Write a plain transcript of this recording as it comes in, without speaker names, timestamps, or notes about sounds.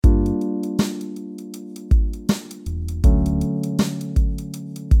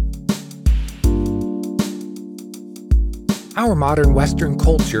Our modern Western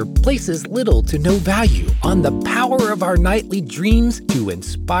culture places little to no value on the power of our nightly dreams to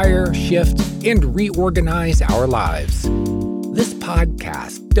inspire, shift, and reorganize our lives. This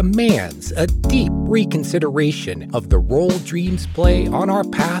podcast demands a deep reconsideration of the role dreams play on our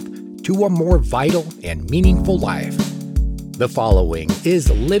path to a more vital and meaningful life. The following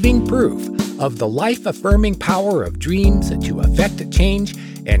is living proof of the life-affirming power of dreams to affect change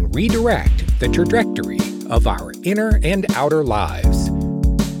and redirect the trajectory of our inner and outer lives.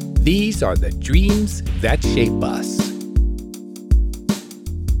 These are the dreams that shape us.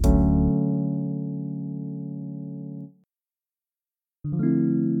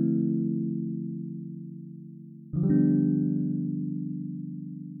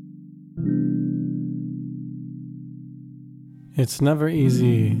 It's never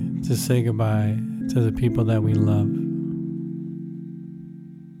easy to say goodbye to the people that we love.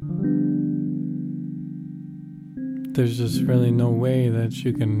 There's just really no way that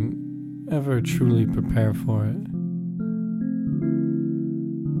you can ever truly prepare for it.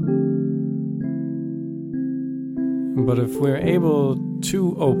 But if we're able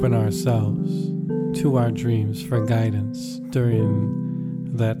to open ourselves to our dreams for guidance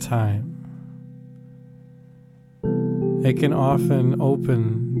during that time, it can often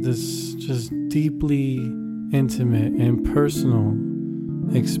open this just deeply intimate and personal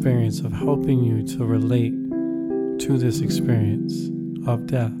experience of helping you to relate to this experience of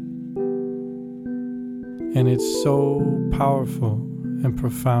death. And it's so powerful and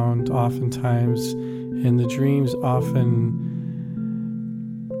profound oftentimes, and the dreams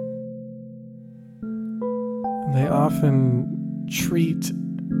they often treat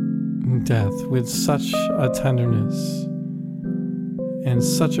death with such a tenderness and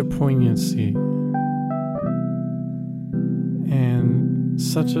such a poignancy and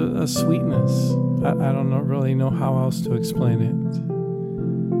such a sweetness. I don't really know how else to explain it.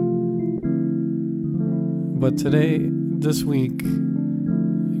 But today, this week,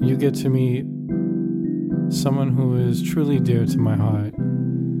 you get to meet someone who is truly dear to my heart.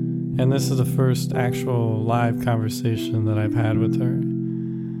 And this is the first actual live conversation that I've had with her.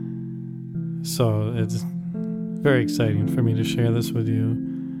 So it's very exciting for me to share this with you.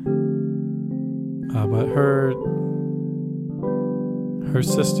 But her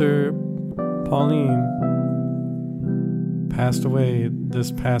sister, Pauline, passed away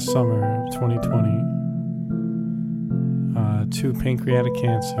this past summer of 2020 to pancreatic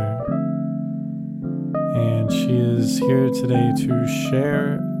cancer. And she is here today to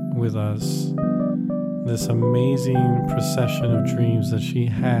share with us this amazing procession of dreams that she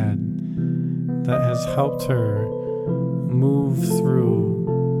had that has helped her move through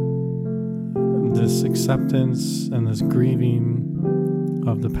this acceptance and this grieving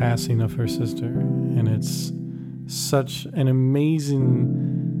of the passing of her sister. And it's such an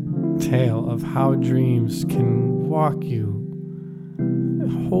amazing tale of how dreams can walk you,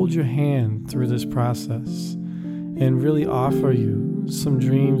 hold your hand through this process, and really offer you some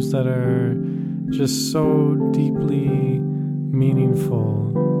dreams that are just so deeply meaningful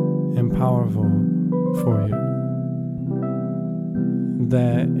and powerful for you,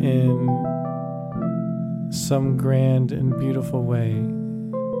 that in some grand and beautiful way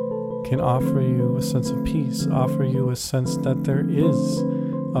can offer you a sense of peace, offer you a sense that there is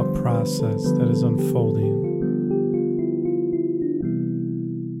a process that is unfolding,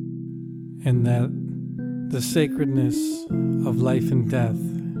 and that the sacredness of life and death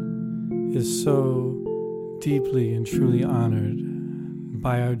is so deeply and truly honored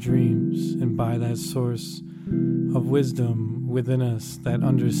by our dreams and by that source of wisdom within us that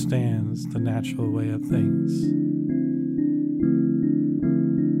understands the natural way of things.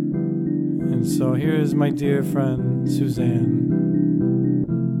 And so here is my dear friend, Susanne.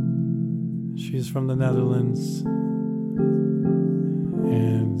 She's from the Netherlands,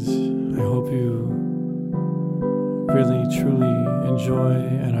 and I hope you really, truly enjoy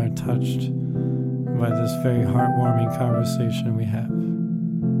and are touched by this very heartwarming conversation we have.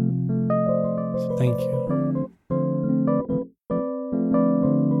 So thank you.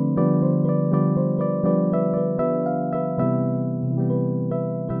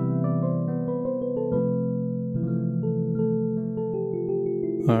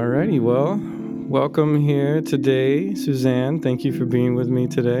 Alrighty, well, welcome here today, Susanne. Thank you for being with me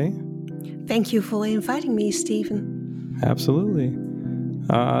today. Thank you for inviting me, Stephen. Absolutely.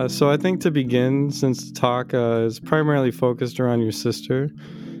 So I think to begin, since the talk is primarily focused around your sister,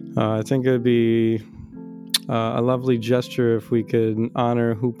 I think it would be a lovely gesture if we could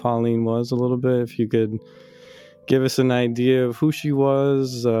honor who Pauline was a little bit. If you could give us an idea of who she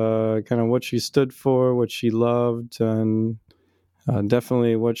was, kind of what she stood for, what she loved, and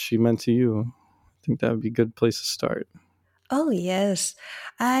definitely what she meant to you. I think that would be a good place to start. Oh, yes.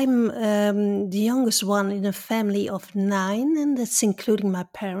 I'm the youngest one in a family of 9, and that's including my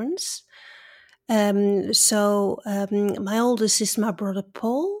parents. My oldest is my brother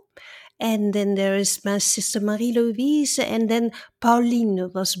Paul, and then there is my sister Marie Louise, and then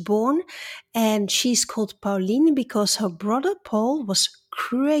Pauline was born, and she's called Pauline because her brother Paul was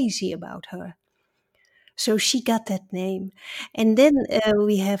crazy about her. So she got that name. And then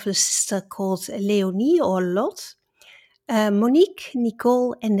we have a sister called Leonie or Lot, Monique,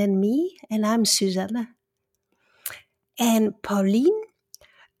 Nicole, and then me, and I'm Susanne. And Pauline,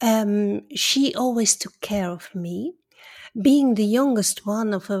 she always took care of me. Being the youngest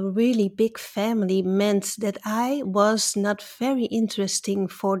one of a really big family meant that I was not very interesting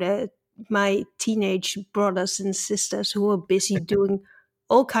for my teenage brothers and sisters who were busy doing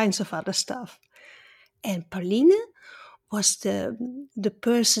all kinds of other stuff. And Pauline was the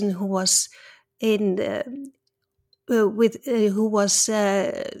person who was in the who was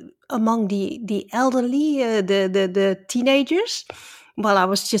among the elderly, the teenagers, while I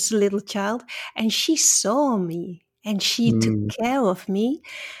was just a little child, and she saw me and she took Mm. care of me,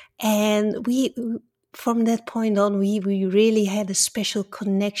 and we. From that point on, we really had a special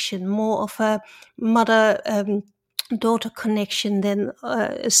connection, more of a mother daughter connection than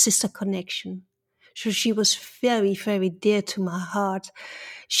a sister connection. So she was very, very dear to my heart.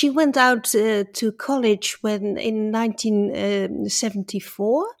 She went out to college when in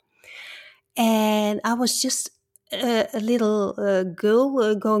 1974, and I was just a little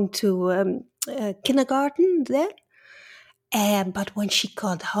girl going to kindergarten then. And but when she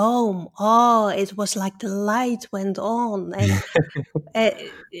got home, oh, it was like the light went on, and uh,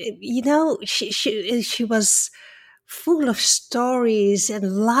 she was full of stories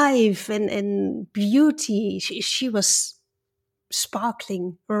and life and beauty. She was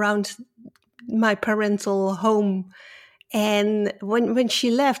sparkling around my parental home. And when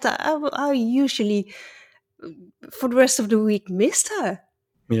she left, I usually, for the rest of the week, missed her.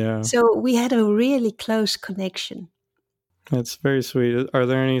 Yeah, So we had a really close connection. that's very sweet. Are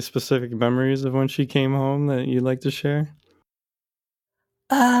there any specific memories of when she came home that you'd like to share?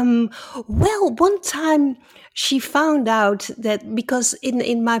 Um, well, one time she found out that because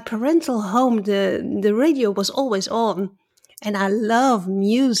in my parental home, the radio was always on, and I love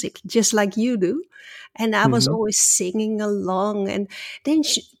music just like you do. And I was Mm-hmm. always singing along. And then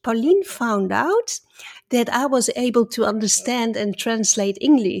Pauline found out that I was able to understand and translate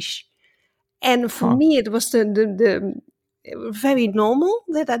English. And for Huh. me, it was the very normal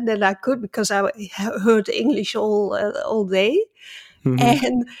that I could because I heard English all day. Mm-hmm.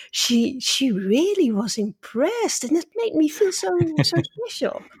 And she really was impressed, and it made me feel so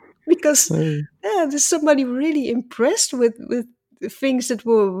special because Hey. there's somebody really impressed with the things that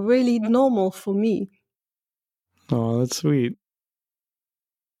were really normal for me. Oh, that's sweet.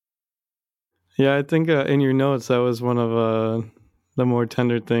 Yeah, I think in your notes that was one of the more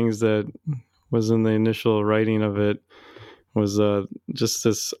tender things that was in the initial writing of it was just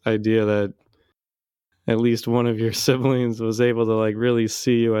this idea that at least one of your siblings was able to like really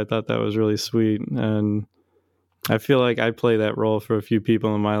see you. I thought that was really sweet, and I feel like I play that role for a few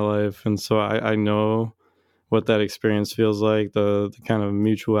people in my life, and so I know what that experience feels like, the kind of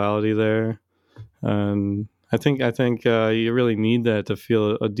mutuality there, and I think you really need that to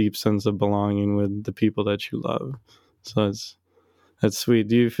feel a deep sense of belonging with the people that you love. So that's sweet.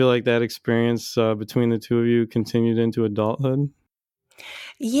 Do you feel like that experience between the two of you continued into adulthood?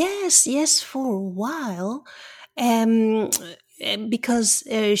 Yes, yes, for a while, um, because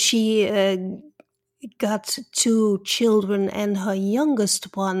she got 2 children, and her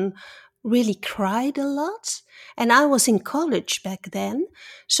youngest one really cried a lot. And I was in college back then,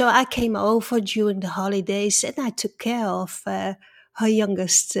 so I came over during the holidays and I took care of her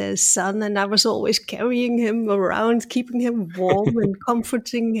youngest son, and I was always carrying him around, keeping him warm and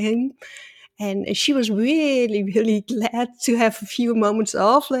comforting him. And she was really, really glad to have a few moments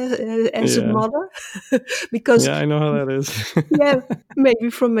off as a Yeah, mother, because yeah, I know how that is. yeah, maybe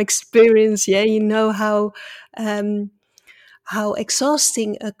from experience, yeah, you know how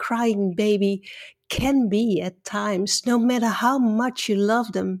exhausting a crying baby can be at times, no matter how much you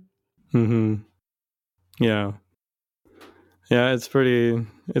love them. Hmm. Yeah, yeah, it's pretty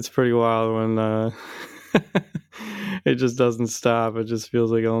wild when it just doesn't stop. It just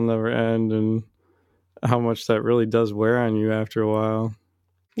feels like it'll never end, and how much that really does wear on you after a while.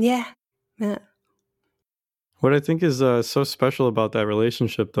 Yeah, yeah, What I think is so special about that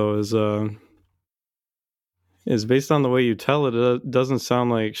relationship, though, is based on the way you tell it. It doesn't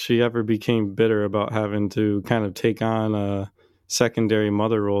sound like she ever became bitter about having to kind of take on secondary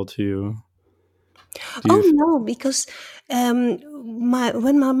mother role to you? Oh no, because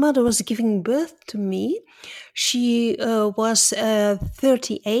when my mother was giving birth to me, she was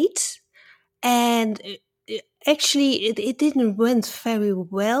 38, and actually it didn't went very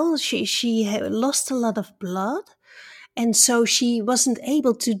well. She had lost a lot of blood, and so she wasn't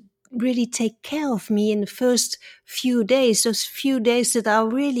able to really take care of me in the first few days, those few days that are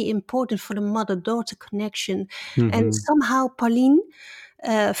really important for the mother-daughter connection. And Mm-hmm. somehow Pauline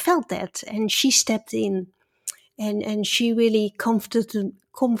felt that, and she stepped in, and she really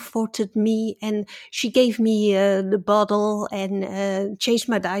comforted me, and she gave me the bottle and changed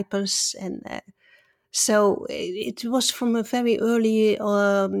my diapers, and so it was from a very early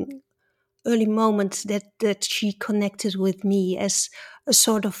moment that she connected with me as a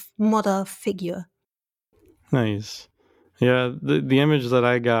sort of mother figure. Nice. Yeah, the image that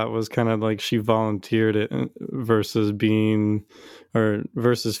I got was kind of like she volunteered it versus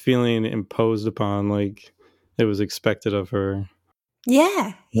versus feeling imposed upon, like it was expected of her.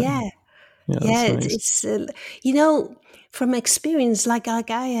 Yeah, Yeah, yeah, yeah, yeah. that's nice. It's from experience, like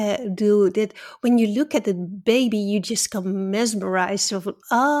I do, that when you look at a baby, you just come mesmerized of,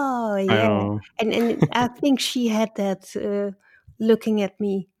 oh I yeah, know. and I think she had that looking at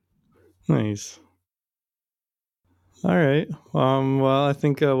me. Nice. All right. Well, I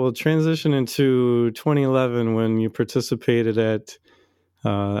think we'll transition into 2011 when you participated at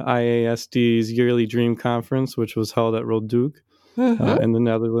IASD's yearly Dream Conference, which was held at Rolduc Mm-hmm. in the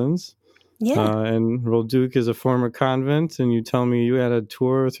Netherlands. Yeah. And Rolduc is a former convent, and you tell me you had a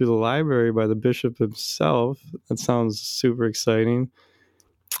tour through the library by the bishop himself. That sounds super exciting.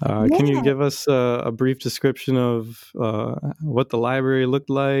 Can you Yeah. give us a brief description of what the library looked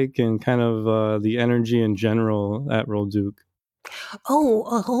like and kind of the energy in general at Rolduc?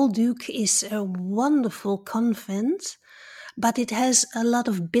 Oh, Rolduc is a wonderful convent, but it has a lot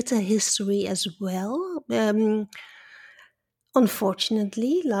of bitter history as well.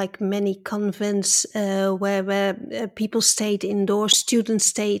 Unfortunately, like many convents where people stayed indoors, students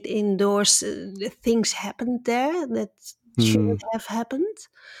stayed indoors, things happened there that Hmm. shouldn't have happened.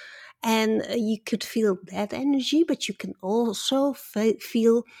 And you could feel that energy, but you can also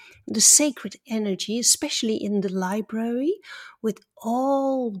feel the sacred energy, especially in the library, with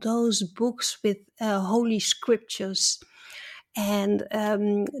all those books with holy scriptures. And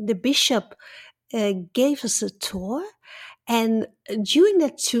the bishop gave us a tour. And during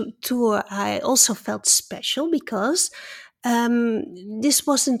that tour, I also felt special because this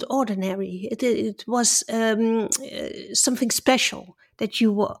wasn't ordinary. It was something special that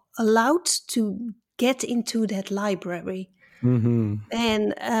you were allowed to get into that library. Mm-hmm.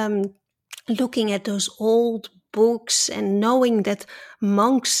 And looking at those old books and knowing that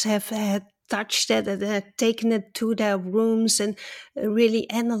monks have had touched it and had taken it to their rooms and really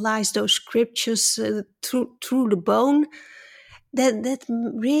analyzed those scriptures through the bone, that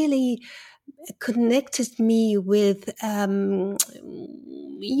really connected me with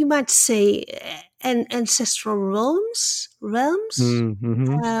you might say ancestral realms.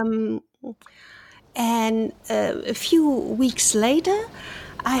 Mm-hmm. um, and a few weeks later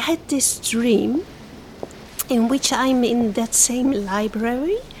I had this dream in which I'm in that same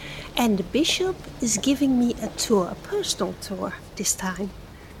library and the bishop is giving me a tour, a personal tour this time.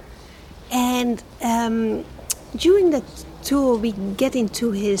 And during that tour, we get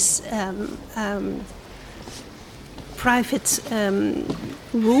into his private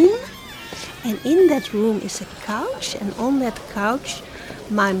room. And in that room is a couch. And on that couch,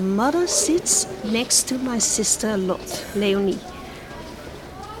 my mother sits next to my sister Lot, Leonie.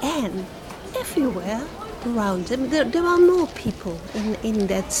 And everywhere around them, there are more people in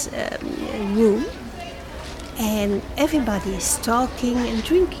that room. And everybody is talking and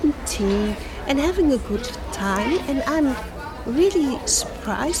drinking tea and having a good time. And I'm really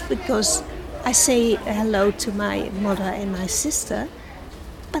surprised because I say hello to my mother and my sister,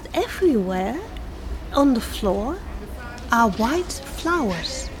 but everywhere on the floor are white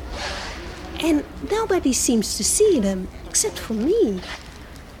flowers. And nobody seems to see them except for me.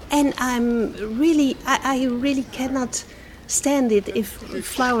 And I really cannot stand it if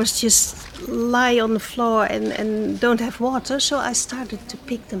flowers just lie on the floor and don't have water. So I started to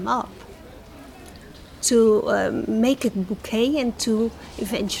pick them up to make a bouquet and to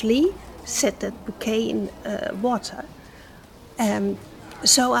eventually set that bouquet in water.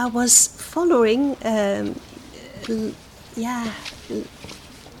 So I was following,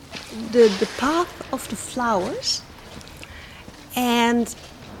 the path of the flowers, and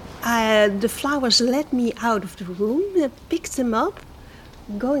the flowers led me out of the room. I picked them up,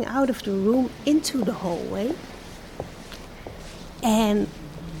 going out of the room into the hallway. And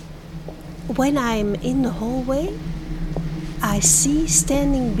when I'm in the hallway, I see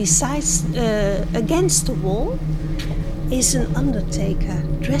standing against the wall is an undertaker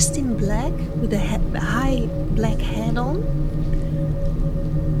dressed in black with a high black hat on.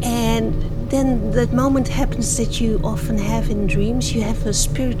 And then that moment happens that you often have in dreams. You have a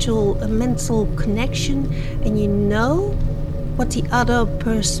spiritual, a mental connection, and you know what the other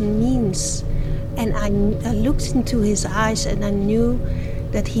person means. And I looked into his eyes and I knew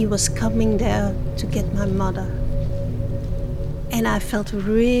that he was coming there to get my mother. And I felt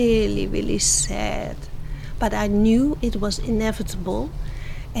really, really sad. But I knew it was inevitable,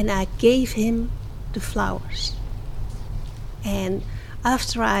 and I gave him the flowers. And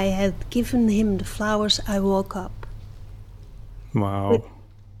after I had given him the flowers, I woke up. Wow. With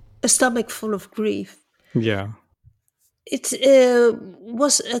a stomach full of grief. Yeah. It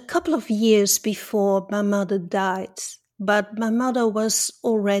was a couple of years before my mother died, but my mother was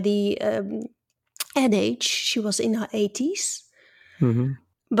already at age. She was in her 80s. Mm-hmm.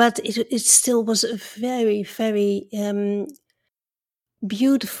 But it still was a very, very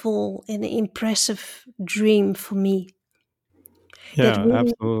beautiful and impressive dream for me. Yeah,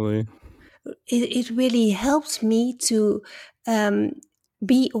 absolutely. It really helped me to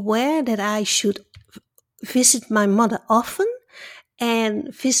be aware that I should visit my mother often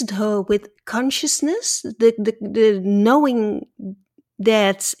and visit her with consciousness, the knowing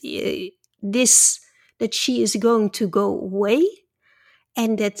that that she is going to go away,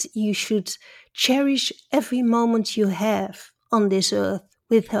 and that you should cherish every moment you have on this earth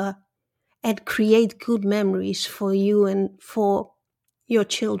with her and create good memories for you and for your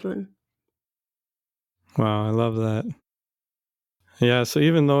children. Wow, I love that. Yeah, so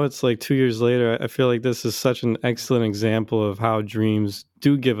even though it's like 2 years later, I feel like this is such an excellent example of how dreams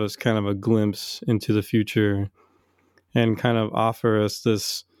do give us kind of a glimpse into the future and kind of offer us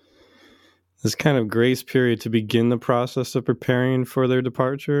this kind of grace period to begin the process of preparing for their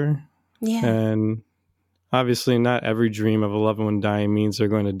departure. Yeah. And obviously not every dream of a loved one dying means they're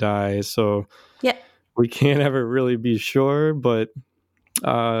going to die, so Yeah. we can't ever really be sure, but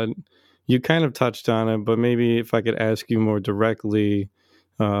you kind of touched on it, but maybe if I could ask you more directly,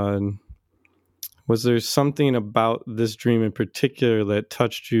 was there something about this dream in particular that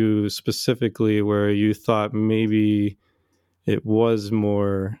touched you specifically where you thought maybe it was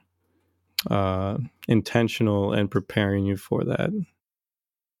more intentional and preparing you for that?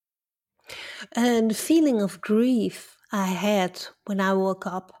 And the feeling of grief I had when I woke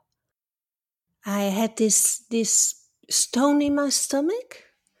up, I had this stone in my stomach.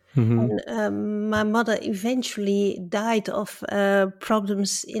 Mm-hmm. And my mother eventually died of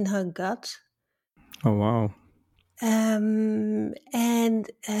problems in her gut. Oh, wow. And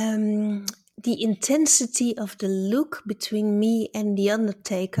the intensity of the look between me and the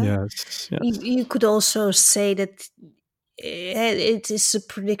undertaker, Yes. you could also say that it is a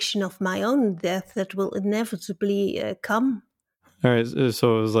prediction of my own death that will inevitably come. All right.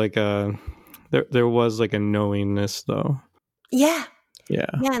 So it was like there was like a knowingness though. Yeah, Yeah.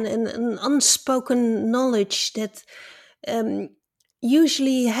 yeah, and an unspoken knowledge that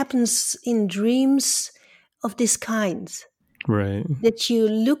usually happens in dreams of this kind. Right. That you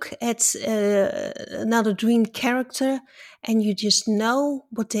look at another dream character and you just know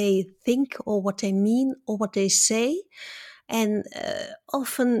what they think or what they mean or what they say. And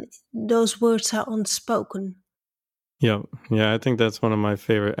often those words are unspoken. Yeah. Yeah. I think that's one of my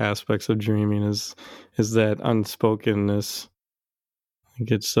favorite aspects of dreaming is that unspokenness. I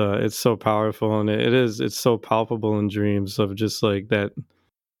think it's so powerful, and it's so palpable in dreams of just like that.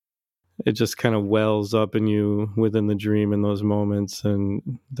 It just kind of wells up in you within the dream in those moments, and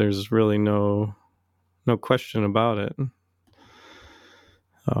there's really no question about it.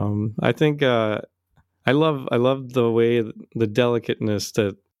 I think I love the way the delicateness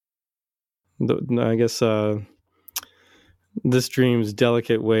that I guess this dream's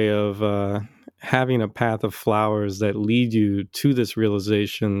delicate way of having a path of flowers that lead you to this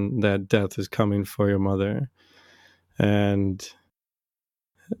realization that death is coming for your mother, and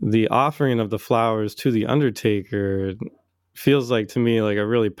the offering of the flowers to the undertaker feels like to me like a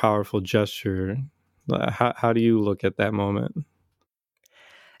really powerful gesture. How do you look at that moment?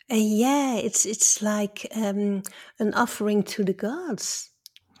 Yeah, it's like an offering to the gods.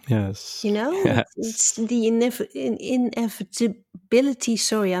 Yes. You know, it's Yes. the inevitability.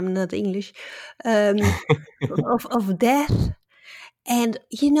 Sorry, I'm not English. Um, of death. And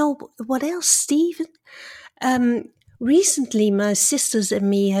you know what else, Stephen? Um, Recently, my sisters and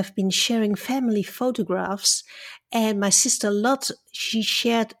me have been sharing family photographs, and my sister Lot, she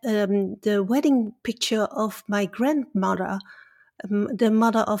shared the wedding picture of my grandmother the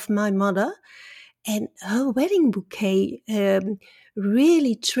mother of my mother. And her wedding bouquet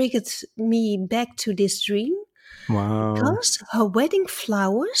really triggered me back to this dream Wow. because her wedding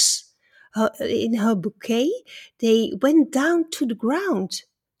flowers in her bouquet, they went down to the ground,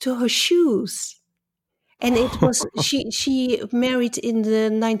 to her shoes. And it was she married in the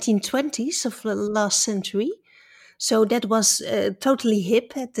 1920s of the last century. So that was totally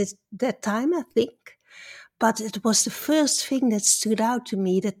hip at that time, I think. But it was the first thing that stood out to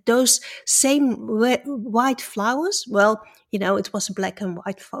me, that those same white flowers, well, it was a black and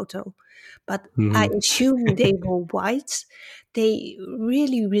white photo, but I Mhm. assume they were white. They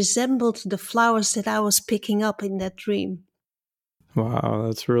really resembled the flowers that I was picking up in that dream. Wow,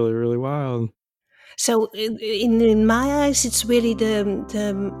 that's really, really wild. So in my eyes, it's really the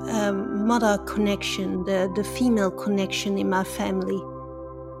mother connection, the female connection in my family.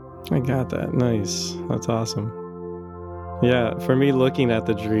 I got that. Nice. That's awesome. Yeah, for me, looking at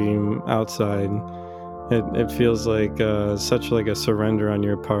the dream outside, it feels like such like a surrender on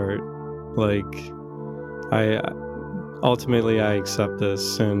your part. Like, I ultimately I accept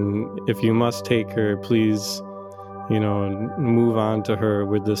this, and if you must take her, please, move on to her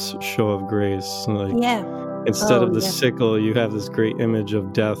with this show of grace. Like, Yeah. instead Oh, of the yeah. sickle, you have this great image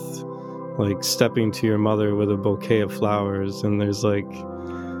of death, like stepping to your mother with a bouquet of flowers, and there's like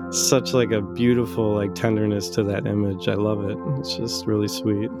such like a beautiful like tenderness to that image. I love it. It's just really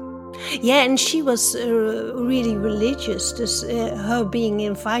sweet. Yeah, and she was really religious. This, her being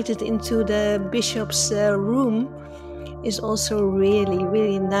invited into the bishop's room is also really,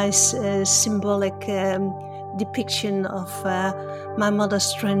 really nice symbolic depiction of my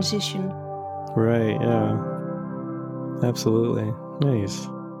mother's transition. Right, yeah. Absolutely. Nice.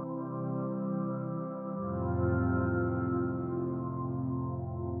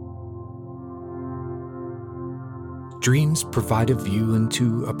 Dreams provide a view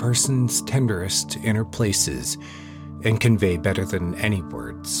into a person's tenderest inner places and convey better than any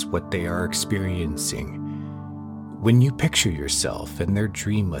words what they are experiencing. When you picture yourself in their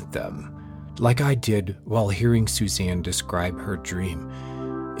dream with them, like I did while hearing Susanne describe her dream,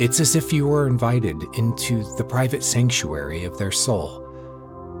 it's as if you were invited into the private sanctuary of their soul.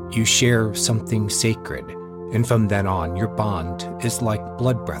 You share something sacred, and from then on, your bond is like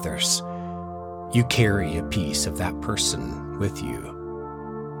blood brothers. You carry a piece of that person with you.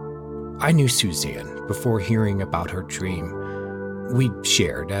 I knew Susanne before hearing about her dream. We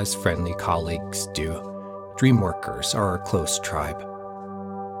shared as friendly colleagues do. Dreamworkers are a close tribe.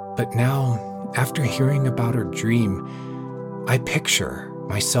 But now, after hearing about her dream, I picture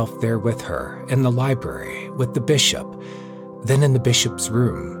myself there with her in the library with the bishop, then in the bishop's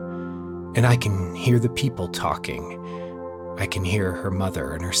room, and I can hear the people talking. I can hear her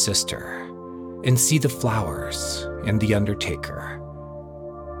mother and her sister, and see the flowers and the undertaker.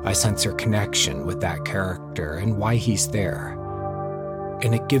 I sense her connection with that character and why he's there.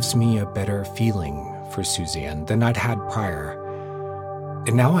 And it gives me a better feeling for Susanne than I'd had prior.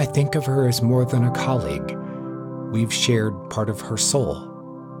 And now I think of her as more than a colleague. We've shared part of her soul.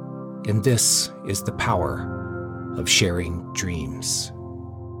 And this is the power of sharing dreams.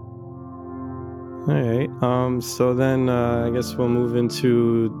 All right. So then I guess we'll move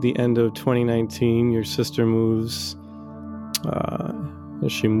into the end of 2019. Your sister moves.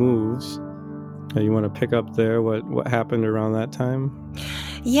 As she moves, you want to pick up there? What happened around that time?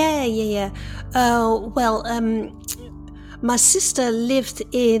 Yeah. My sister lived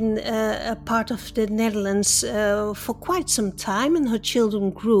in a part of the Netherlands for quite some time, and her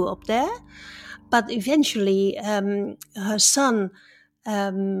children grew up there. But eventually, her son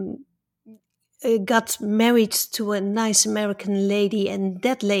got married to a nice American lady, and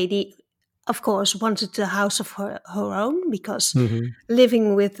that lady, of course, wanted a house of her own, because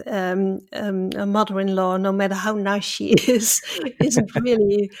living with a mother-in-law, no matter how nice she is, isn't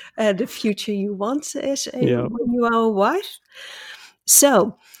really the future you want Yeah. when you are a wife.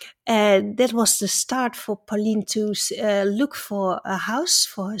 So that was the start for Pauline to look for a house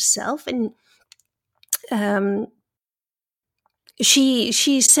for herself, and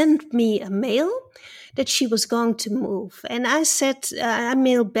she sent me a mail that she was going to move, and I said, I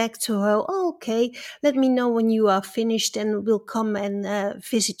mailed back to her, oh, okay, let me know when you are finished and we'll come and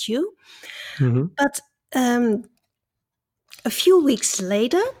visit you. But a few weeks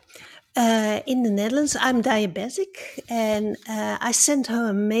later, in the Netherlands, I'm diabetic, and I sent her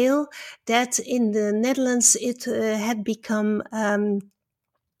a mail that in the Netherlands it had become the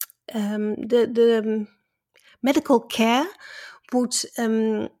medical care would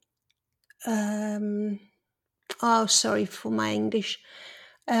oh, sorry for my English,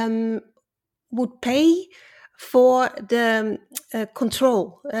 would pay for the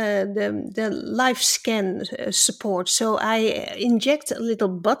control, the live scan support. So I inject a little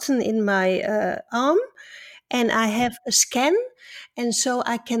button in my arm, and I have a scan, and so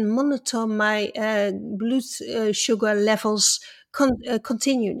I can monitor my blood sugar levels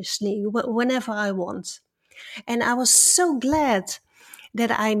continuously whenever I want. And I was so glad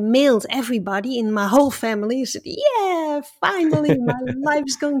that I mailed everybody in my whole family. I said, yeah, finally my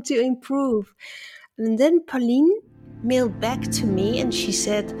life's going to improve. And then Pauline mailed back to me and she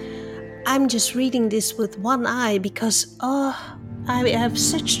said, I'm just reading this with one eye because, I have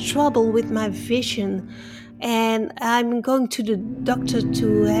such trouble with my vision. And I'm going to the doctor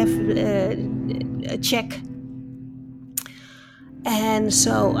to have a check. And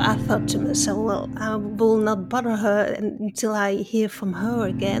so I thought to myself, well, I will not bother her until I hear from her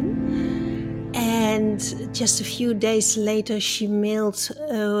again. And just a few days later, she mailed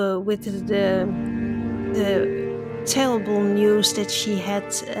with the terrible news that she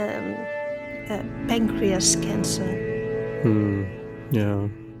had pancreas cancer. Yeah.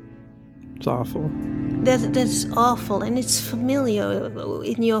 It's awful. That's awful, and it's familiar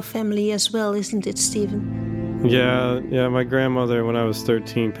in your family as well, isn't it, Stephen? Yeah. My grandmother, when I was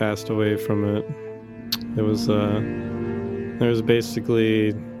 13, passed away from it. It was, there was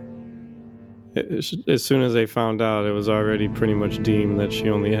basically, as soon as they found out, it was already pretty much deemed that she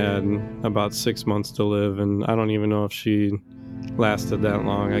only had about 6 months to live, and I don't even know if she lasted that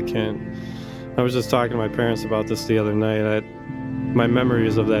long. I was just talking to my parents about this the other night. My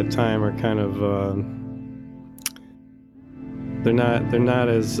memories of that time are kind of, they're not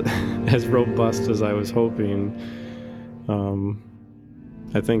as robust as I was hoping.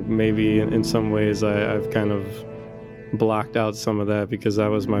 I think maybe in some ways I've kind of blocked out some of that because that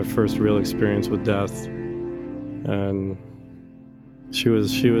was my first real experience with death, and she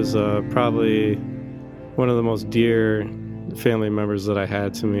was probably one of the most dear family members that I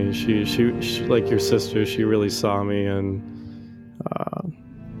had to me. She like your sister, she really saw me, and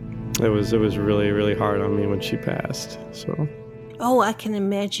it was really, really hard on me when she passed. So. Oh, I can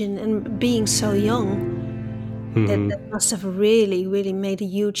imagine. And being so young, that must have really, really made a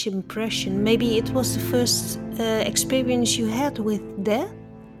huge impression. Maybe it was the first experience you had with death?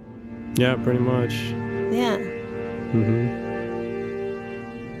 Yeah, pretty much. Yeah.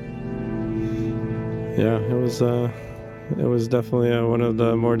 Yeah, it was definitely one of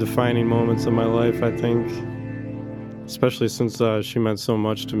the more defining moments of my life, I think. Especially since she meant so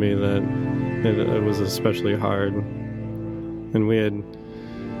much to me that it was especially hard. And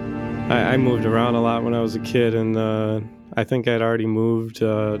I moved around a lot when I was a kid, and I think I'd already moved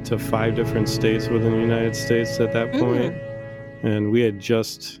to 5 different states within the United States at that point. And we had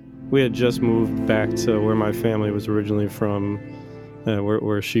just moved back to where my family was originally from,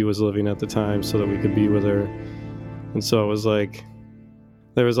 where she was living at the time, so that we could be with her. And so it was like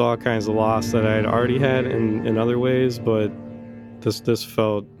there was all kinds of loss that I had already had in other ways, but this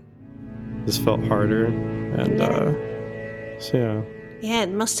felt harder, and so yeah. Yeah,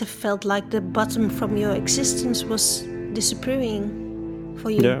 it must have felt like the bottom from your existence was disappearing for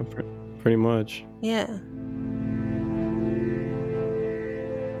you. Yeah, pretty much. Yeah.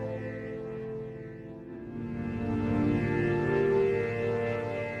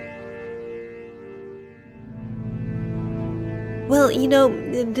 Well,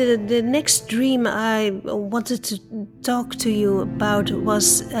 the next dream I wanted to talk to you about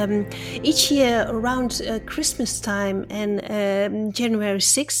was each year around Christmas time and January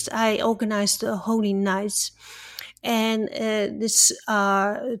 6th, I organized the Holy Nights. And this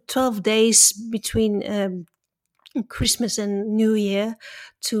are 12 days between Christmas and New Year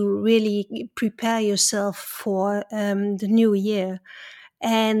to really prepare yourself for the new year.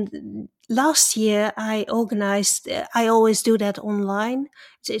 And last year I organized, I always do that online.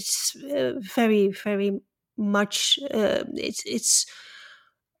 It's very, very much, it's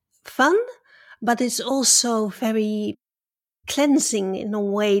fun, but it's also very cleansing in a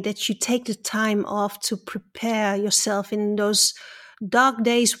way that you take the time off to prepare yourself in those dark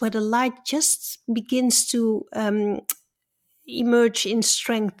days where the light just begins to emerge in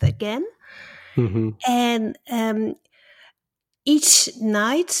strength again. And each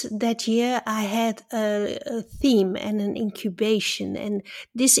night that year, I had a theme and an incubation. And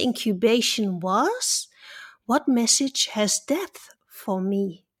this incubation was, what message has death for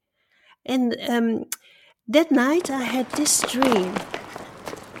me? And that night, I had this dream.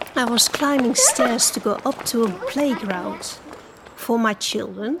 I was climbing stairs to go up to a playground for my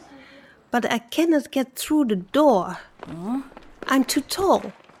children, but I cannot get through the door. I'm too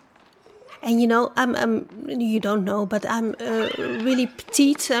tall. And I'm you don't know, but I'm really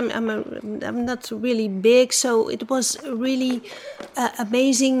petite. I'm not really big, so it was really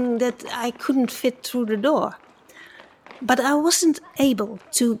amazing that I couldn't fit through the door. But I wasn't able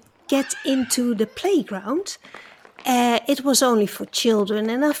to get into the playground. It was only for children,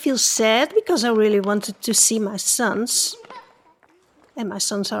 and I feel sad because I really wanted to see my sons. And my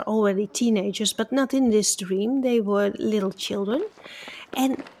sons are already teenagers, but not in this dream. They were little children.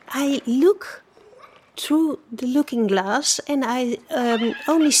 And I look through the looking glass, and I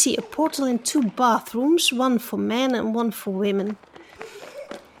only see a portal and two bathrooms, one for men and one for women.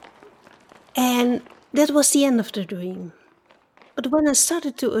 And that was the end of the dream. But when I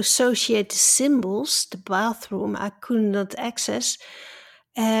started to associate the symbols, the bathroom I could not access,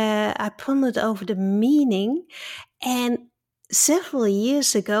 I pondered over the meaning. And several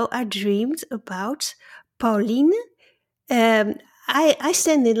years ago, I dreamed about Pauline. I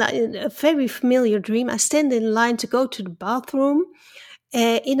stand in line, a very familiar dream. I stand in line to go to the bathroom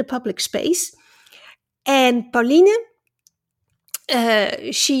in a public space. And Pauline,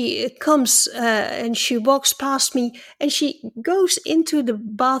 she comes and she walks past me and she goes into the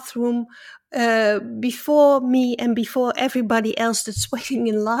bathroom before me and before everybody else that's waiting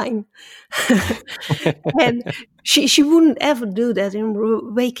in line. And she wouldn't ever do that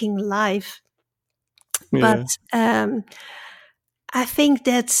in waking life. Yeah. But I think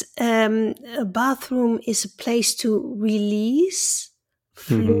that a bathroom is a place to release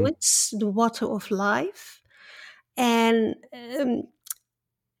fluids, the water of life. And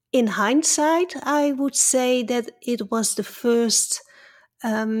in hindsight, I would say that it was the first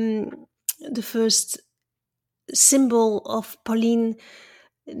symbol of Pauline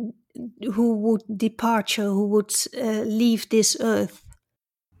who would departure, who would leave this earth.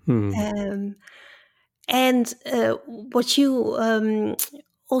 And what you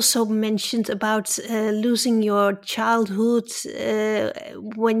also mentioned about losing your childhood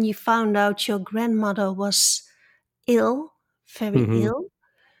when you found out your grandmother was ill, very ill.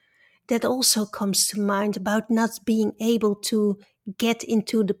 That also comes to mind about not being able to get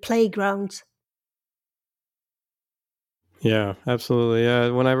into the playground. Yeah, absolutely. Yeah,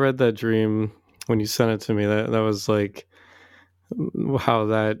 when I read that dream, when you sent it to me, that was like how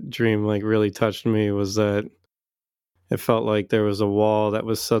that dream like really touched me, was that it felt like there was a wall that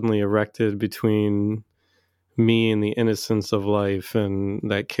was suddenly erected between me and the innocence of life and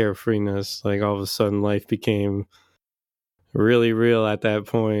that carefreeness. Like all of a sudden life became really real at that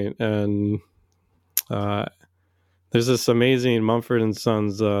point. And there's this amazing Mumford and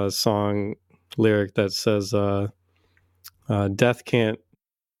Sons song lyric that says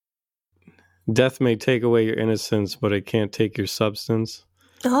death may take away your innocence, but it can't take your substance.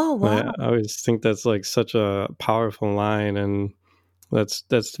 Oh, wow. I always think that's like such a powerful line, and that's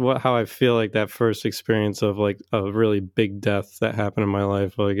how I feel like that first experience of like a really big death that happened in my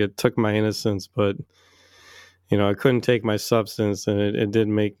life. Like it took my innocence, but I couldn't take my substance, and it did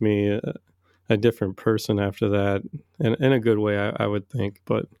make me a different person after that, and in a good way, I would think.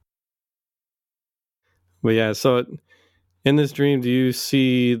 But yeah, so in this dream, do you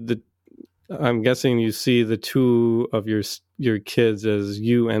see I'm guessing you see the two of your kids as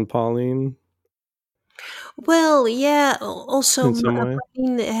you and Pauline Well, yeah. Also, in some way?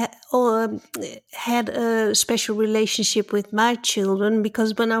 Pauline had a special relationship with my children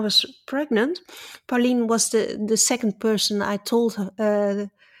because when I was pregnant, Pauline was the second person I told her.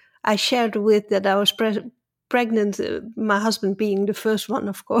 I shared with that I was pregnant. My husband being the first one,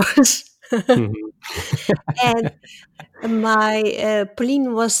 of course. Mhm. And my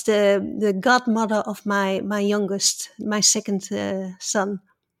Pauline was the godmother of my youngest, my second son.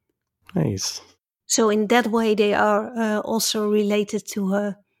 Nice. So in that way, they are also related to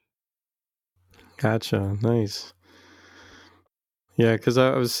her. Gotcha. Nice. Yeah, because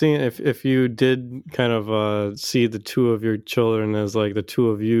I was seeing if you did kind of see the two of your children as like the two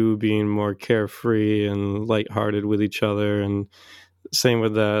of you being more carefree and lighthearted with each other, and same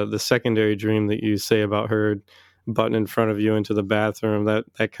with the secondary dream that you say about her butting in front of you into the bathroom.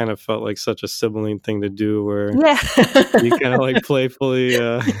 That kind of felt like such a sibling thing to do, where Yeah. you kind of like playfully,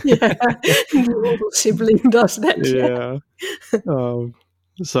 Yeah. The older sibling does that, yeah. yeah.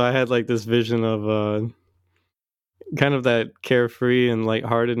 So I had like this vision of kind of that carefree and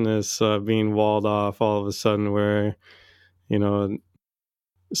lightheartedness being walled off all of a sudden, where you know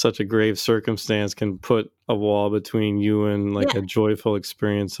such a grave circumstance can put a wall between you and like Yeah. a joyful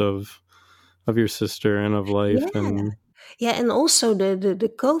experience of your sister and of life. Yeah. And Yeah, and also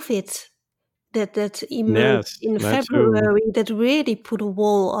the COVID that emerged yes, in that too. February that really put a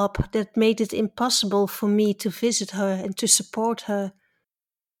wall up that made it impossible for me to visit her and to support her.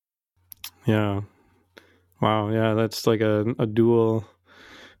 Yeah. Wow. Yeah, that's like a dually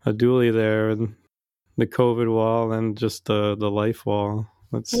there. The COVID wall and just the life wall.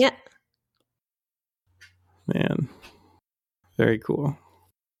 That's, Yeah. man, very cool.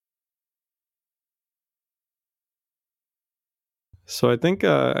 So I think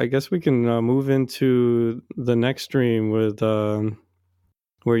I guess we can move into the next dream with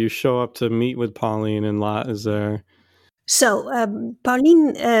where you show up to meet with Pauline and Lot is there. So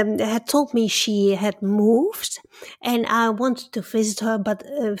Pauline had told me she had moved, and I wanted to visit her, but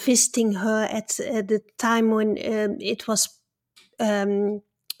visiting her at the time when it was um,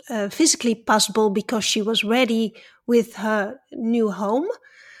 physically possible because she was ready with her new home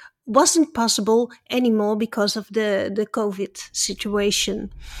wasn't possible anymore because of the COVID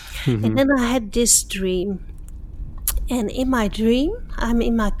situation. And Mm-hmm. then I had this dream, and in my dream, I'm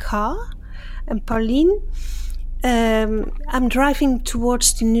in my car, and Pauline, I'm driving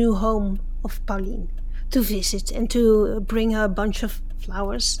towards the new home of Pauline to visit and to bring her a bunch of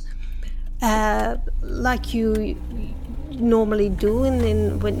flowers, like you normally do.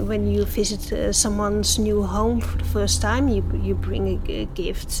 And when you visit someone's new home for the first time, you bring a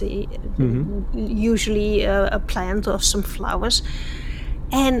gift, Mm-hmm. usually a plant or some flowers.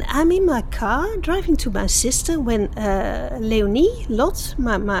 And I'm in my car driving to my sister when Leonie, Lot,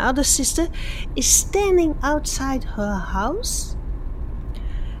 my other sister, is standing outside her house.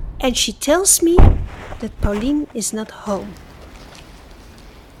 And she tells me that Pauline is not home.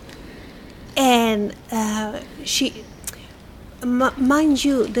 And mind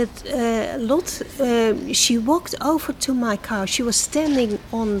you, that Lot, she walked over to my car. She was standing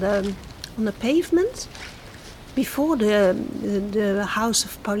on the pavement before the house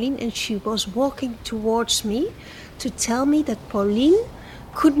of Pauline, and she was walking towards me to tell me that Pauline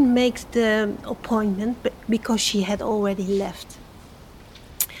couldn't make the appointment because she had already left.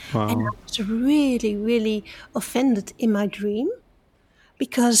 And I Wow. was really, really offended in my dream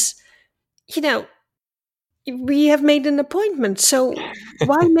because, you know, we have made an appointment. So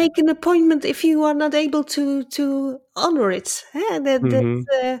why make an appointment if you are not able to honor it? Mm-hmm.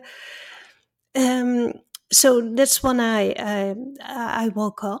 Um, so that's when I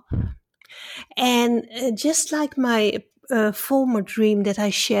woke up, and just like my former dream that I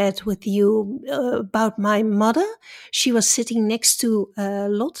shared with you about my mother, she was sitting next to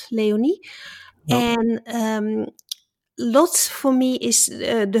Lot, Leonie, Yep. and Lot for me is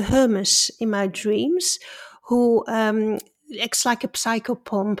the Hermes in my dreams, who acts like a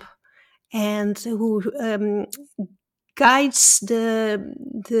psychopomp and who guides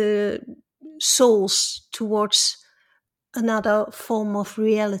the souls towards another form of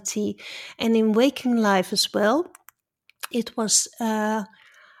reality. And in waking life as well, it was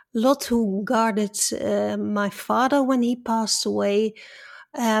Lot who guarded my father when he passed away.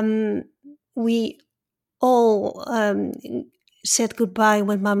 We all said goodbye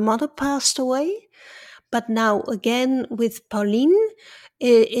when my mother passed away. But now again with Pauline,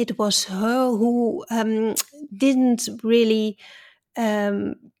 it was her who didn't really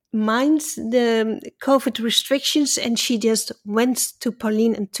um, mind the COVID restrictions, and she just went to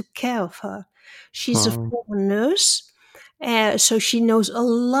Pauline and took care of her. She's a Wow. former nurse, so she knows a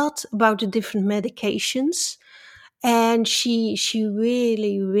lot about the different medications, and she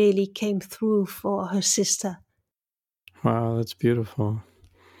really, really came through for her sister. Wow, that's beautiful.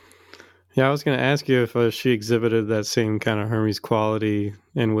 Yeah, I was going to ask you if she exhibited that same kind of Hermes quality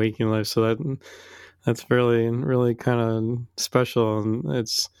in waking life. So that's really, really kind of special, and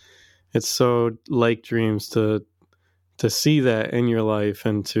it's so like dreams to see that in your life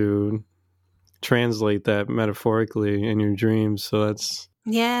and to translate that metaphorically in your dreams. So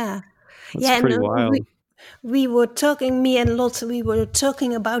Yeah, that's yeah, and pretty wild. we were talking, me and Lot, we were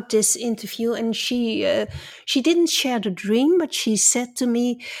talking about this interview, and she didn't share the dream, but she said to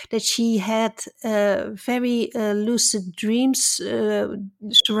me that she had very lucid dreams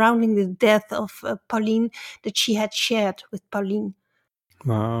surrounding the death of Pauline that she had shared with Pauline.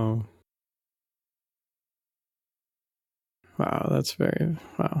 Wow. Wow, that's very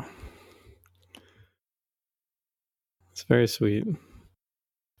wow. It's very sweet.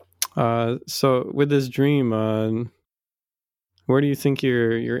 So with this dream, where do you think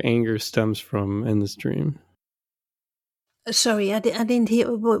your anger stems from in this dream? Sorry, I didn't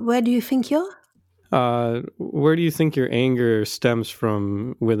hear. Where do you think you're? Where do you think your anger stems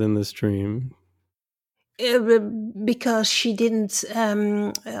from within this dream? Because she didn't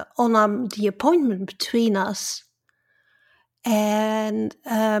honor the appointment between us. And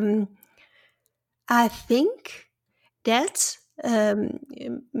I think that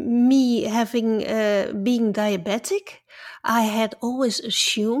me having being diabetic, I had always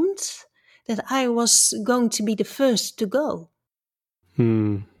assumed that I was going to be the first to go.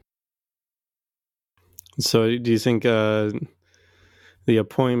 So do you think the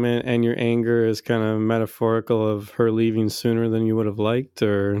appointment and your anger is kind of metaphorical of her leaving sooner than you would have liked,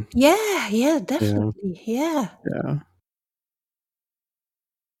 or? Yeah, definitely. Yeah.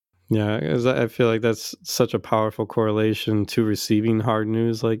 Yeah, 'cause I feel like that's such a powerful correlation to receiving hard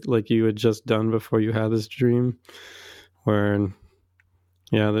news like you had just done before you had this dream, where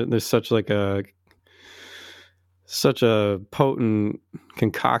there's such a potent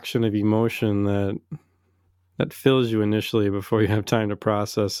concoction of emotion that fills you initially before you have time to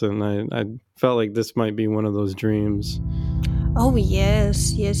process. And I felt like this might be one of those dreams. Oh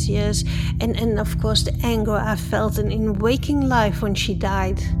yes. And of course the anger I felt in waking life when she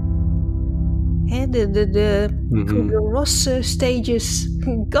died. And the Kubler-Ross stages.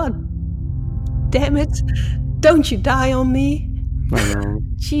 God damn it. Don't you die on me. I know.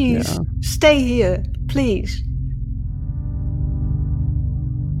 Jeez. Stay here, please.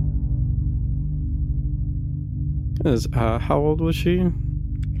 How old was she?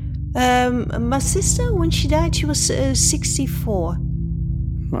 My sister, when she died, she was 64.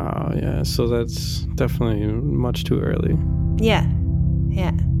 Wow, yeah. So that's definitely much too early. Yeah.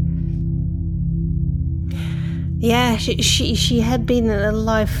 Yeah, she had been a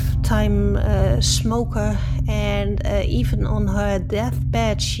lifetime smoker, and even on her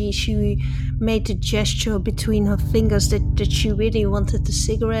deathbed, she made the gesture between her fingers that she really wanted a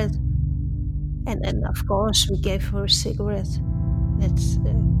cigarette. And of course, we gave her a cigarette. That's.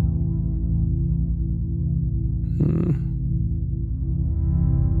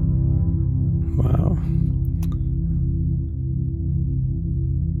 Wow.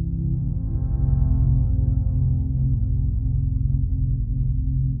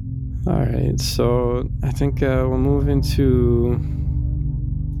 All right, so I think we'll move into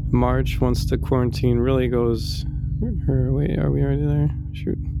March once the quarantine really goes. Wait, are we already there?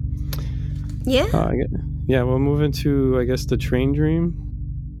 Shoot. Yeah. We'll move into, I guess, the train dream,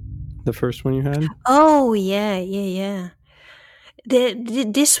 the first one you had. Oh yeah.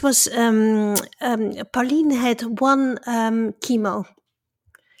 This was Pauline had one chemo,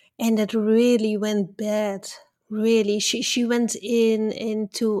 and it really went bad. Really, she went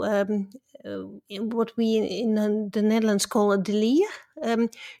into in what we in the Netherlands call a delir.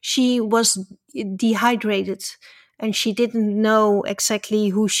 She was dehydrated, and she didn't know exactly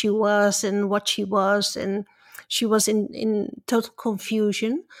who she was and what she was, and she was in total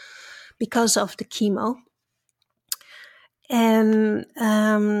confusion because of the chemo. And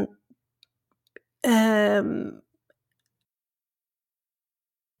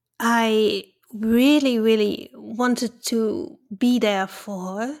I really, really wanted to be there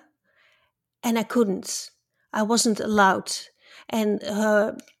for her, and I couldn't. I wasn't allowed. And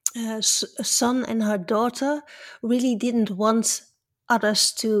her son and her daughter really didn't want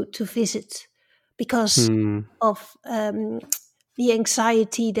others to visit because of the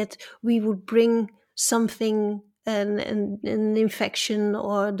anxiety that we would bring something, an infection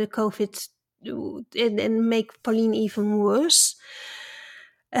or the COVID, and make Pauline even worse.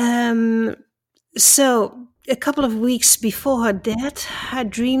 So a couple of weeks before her death, I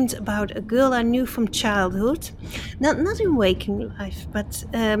dreamed about a girl I knew from childhood. Not in waking life, but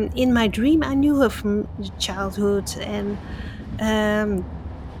in my dream I knew her from childhood, and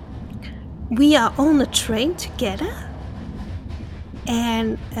we are on a train together,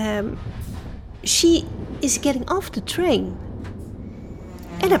 and she is getting off the train.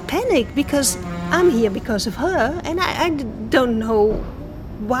 And I panic because I'm here because of her, and I don't know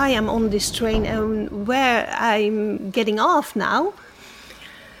why I'm on this train and where I'm getting off now.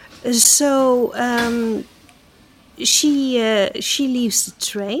 So she leaves the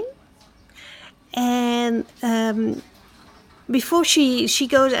train, and before she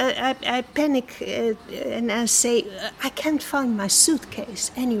goes, I panic and I say, I can't find my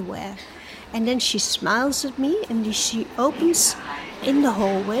suitcase anywhere. And then she smiles at me, and she opens in the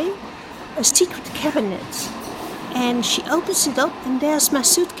hallway a secret cabinet. And she opens it up, and there's my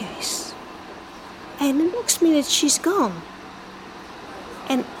suitcase. And the next minute, she's gone.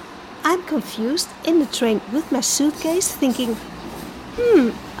 And I'm confused in the train with my suitcase, thinking,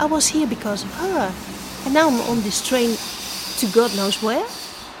 I was here because of her. And now I'm on this train to God knows where.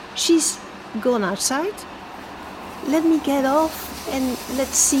 She's gone outside. Let me get off, and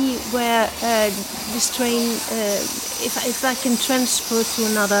let's see where this train, if I can transfer to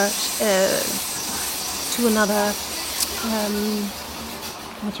another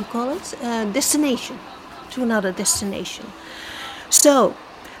what do you call it? Destination. To another destination. So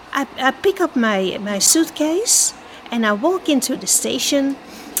I pick up my suitcase, and I walk into the station,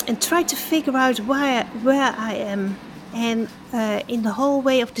 and try to figure out where I am. And in the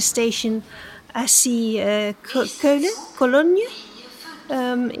hallway of the station, I see Cologne,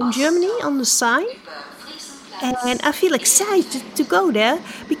 in Germany on the sign. And I feel excited to go there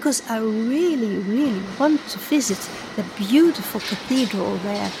because I really, really want to visit the beautiful cathedral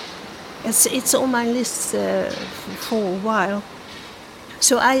there. It's on my list for a while.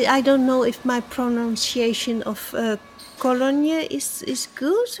 So I don't know if my pronunciation of Cologne is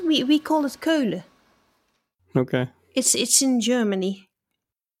good. We call it Keulen. Okay. It's in Germany.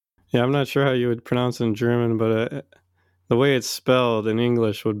 Yeah, I'm not sure how you would pronounce it in German, but the way it's spelled in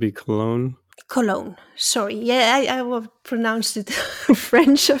English would be Cologne. Cologne. Sorry. Yeah, I will pronounce it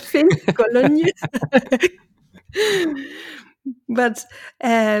French, I think. Cologne. But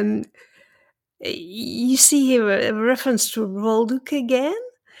you see here a reference to Rolduc again.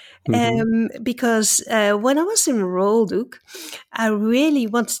 Because when I was in Rolduc, I really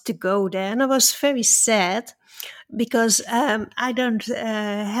wanted to go there, and I was very sad because I don't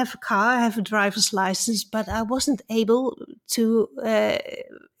have a car. I have a driver's license, but I wasn't able to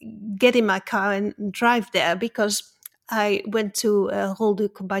get in my car and drive there because I went to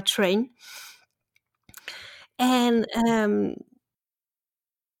Rolduc by train. And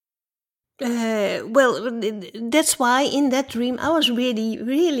well, that's why in that dream I was really,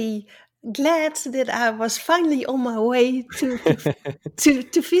 really glad that I was finally on my way to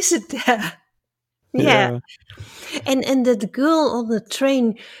visit there. Yeah, Yeah. and that girl on the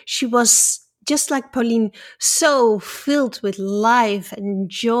train, she was just like Pauline, so filled with life and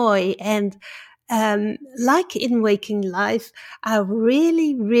joy. And like in Waking Life, I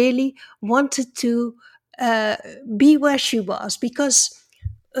really, really wanted to uh, be where she was because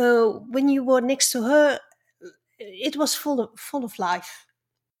when you were next to her, it was full of life.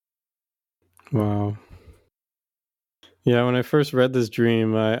 Wow. Yeah, when I first read this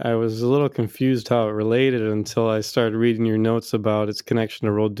dream, I was a little confused how it related until I started reading your notes about its connection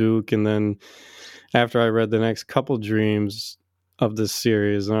to Rolduc. And then after I read the next couple dreams of this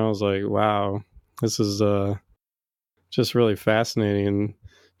series, and I was like, wow, this is just really fascinating. And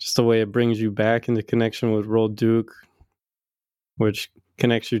just the way it brings you back into connection with Rolduc, which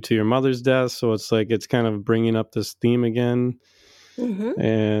connects you to your mother's death. So it's like it's kind of bringing up this theme again. Hmm.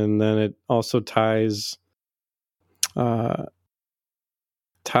 And then it also uh,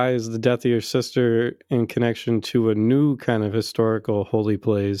 ties the death of your sister in connection to a new kind of historical holy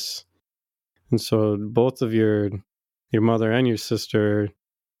place. And so both of your mother and your sister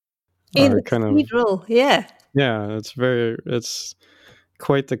In are the kind of, cathedral, yeah. yeah, it's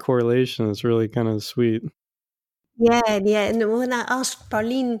quite the correlation. It's really kind of sweet. Yeah, yeah. And when I asked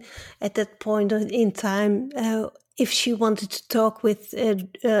Pauline at that point in time if she wanted to talk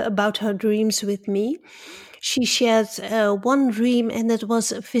about her dreams with me, she shared one dream, and that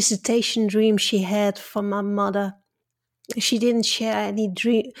was a visitation dream she had from my mother. She didn't share any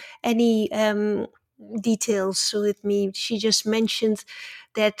details with me. She just mentioned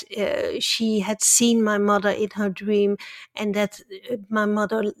that she had seen my mother in her dream, and that my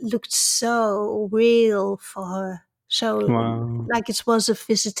mother looked so real for her. So, Wow. like it was a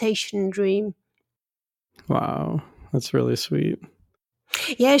visitation dream. Wow. That's really sweet.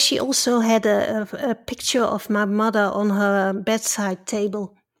 Yeah, she also had a picture of my mother on her bedside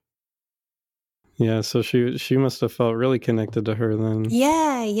table. Yeah, so she must have felt really connected to her then.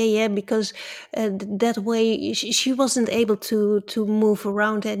 Yeah, yeah, yeah. Because that way she wasn't able to move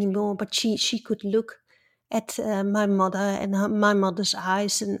around anymore, but she could look at my mother and my mother's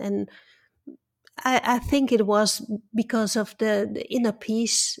eyes, and I think it was because of the inner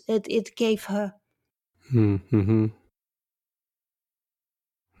peace it gave her. Mm-hmm.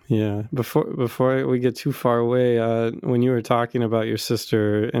 Yeah. Before we get too far away, when you were talking about your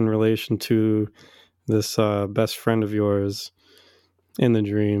sister in relation to this best friend of yours in the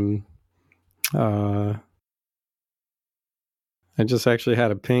dream, uh, I just actually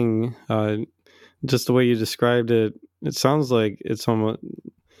had a ping. Just the way you described it, it sounds like it's almost.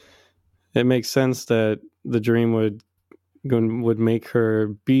 It makes sense that the dream would make her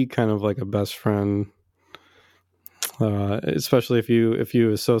be kind of like a best friend, especially if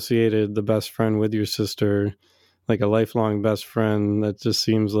you associated the best friend with your sister, like a lifelong best friend. That just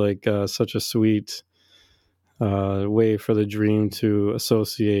seems like such a sweet way for the dream to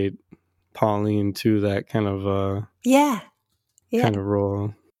associate Pauline to that Yeah, yeah. kind of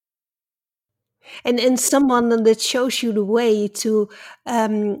role. And someone that shows you the way to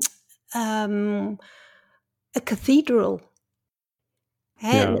um, um, a cathedral.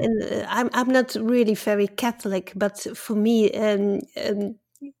 Yeah. And I'm not really very Catholic, but for me,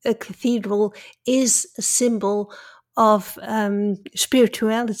 a cathedral is a symbol of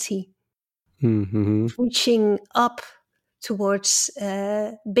spirituality, Mm-hmm. reaching up towards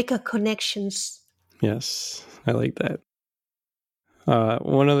bigger connections. Yes, I like that.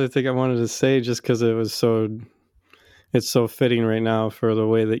 One other thing I wanted to say, just because it's so fitting right now for the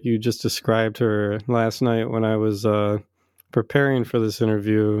way that you just described her last night when I was preparing for this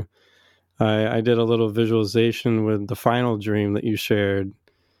interview. I did a little visualization with the final dream that you shared,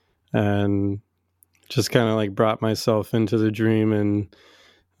 and just kind of like brought myself into the dream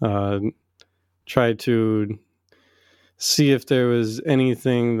and tried to see if there was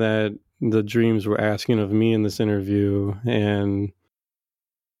anything that the dreams were asking of me in this interview. And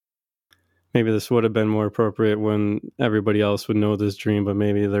maybe this would have been more appropriate when everybody else would know this dream, but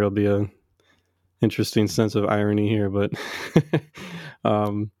maybe there'll be a interesting sense of irony here. But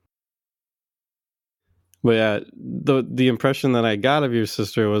but yeah, the impression that I got of your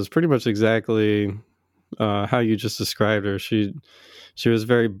sister was pretty much exactly how you just described her. She was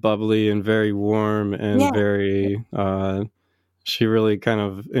very bubbly and very warm and Yeah. very she really kind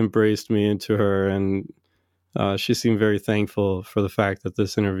of embraced me into her, and she seemed very thankful for the fact that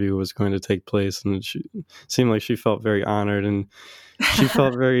this interview was going to take place, and she seemed like she felt very honored, and she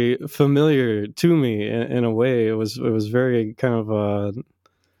felt very familiar to me in a way. It was very kind of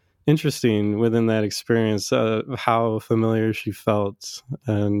interesting within that experience, how familiar she felt.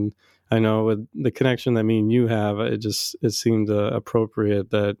 And I know with the connection that me and you have, it seemed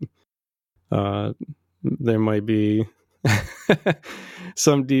appropriate that there might be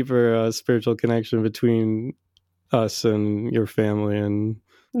some deeper spiritual connection between us and your family. And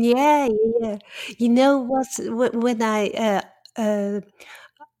Yeah, yeah. You know what? When I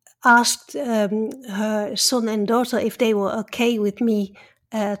asked her son and daughter if they were okay with me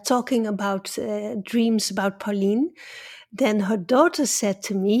talking about dreams about Pauline, then her daughter said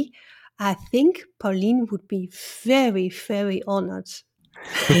to me, I think Pauline would be very, very honored.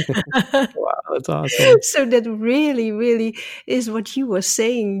 wow, that's awesome. So that really, really is what you were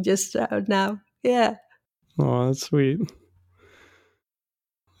saying just now. Yeah. Oh, that's sweet.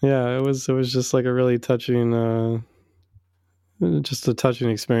 Yeah, it was just like a really touching just a touching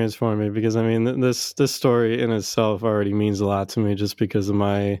experience for me, because I mean this story in itself already means a lot to me, just because of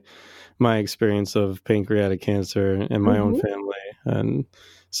my experience of pancreatic cancer in my own Mhm. family. And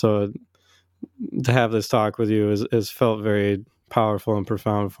so to have this talk with you is felt very powerful and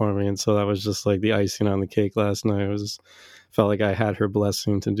profound for me. And so that was just like the icing on the cake last night. Felt like I had her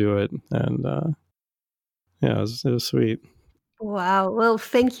blessing to do it. And yeah, it was sweet. Wow. Well,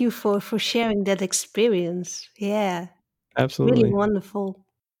 thank you for sharing that experience. Yeah. Really Absolutely. wonderful.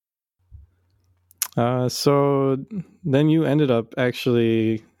 So then you ended up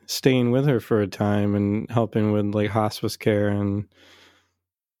actually staying with her for a time and helping with like hospice care. And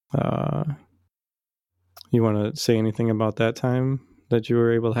uh, you want to say anything about that time that you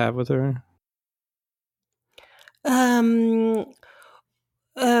were able to have with her? Um,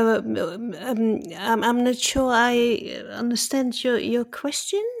 I'm not sure I understand your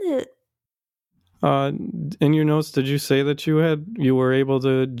question. In your notes, did you say that you were able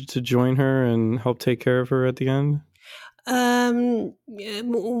to join her and help take care of her at the end?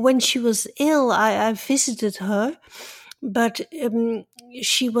 When she was ill, I visited her, but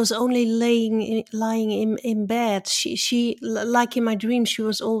she was only lying in bed. Like in my dream, she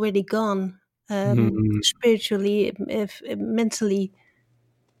was already gone, Mhm. spiritually, if, mentally.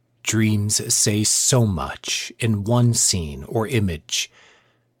 Dreams say so much in one scene or image.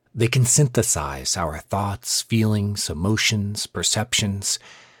 They can synthesize our thoughts, feelings, emotions, perceptions,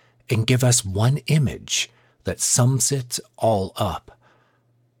 and give us one image that sums it all up.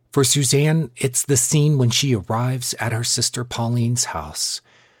 For Susanne, it's the scene when she arrives at her sister Pauline's house,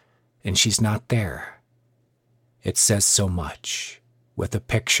 and she's not there. It says so much, with a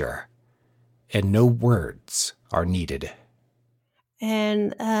picture, and no words are needed.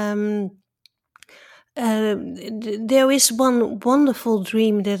 And there is one wonderful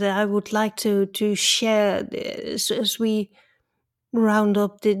dream that I would like to share as we round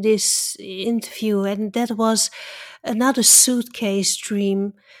up this interview, and that was another suitcase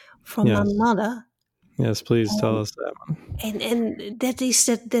dream from my Yes. mother. Yes, please tell us that one. And that is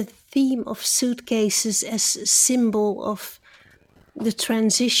that theme of suitcases as a symbol of the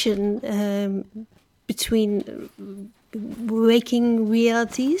transition between waking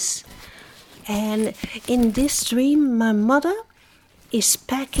realities. And in this dream, my mother is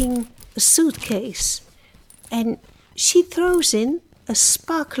packing a suitcase, and she throws in a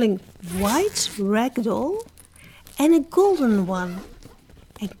sparkling white rag doll and a golden one,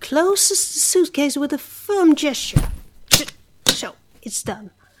 and closes the suitcase with a firm gesture. So it's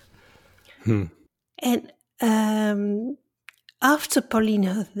done. Hmm. And um, after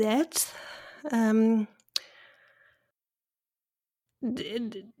Paulina's death, um,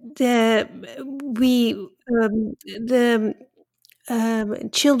 the we the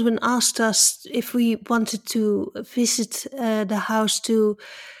children asked us if we wanted to visit the house to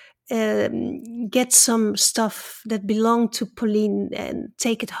get some stuff that belonged to Pauline and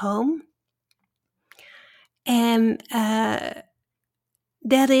take it home. And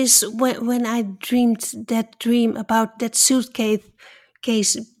that is when I dreamed that dream about that suitcase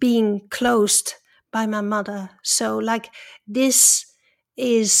case being closed by my mother. So, like, this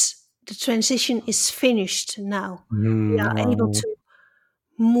is the transition is finished now. We are able Wow. to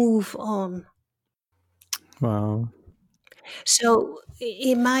move on. Wow. So,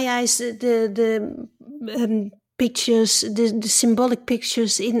 in my eyes, the pictures, the symbolic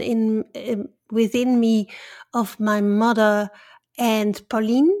pictures in within me of my mother and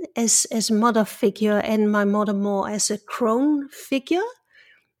Pauline as mother figure, and my mother more as a crone figure,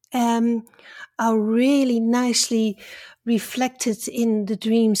 um, are really nicely reflected in the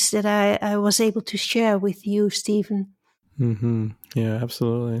dreams that I was able to share with you, Stephen. Yeah,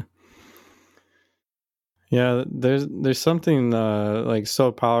 absolutely. Yeah, there's something like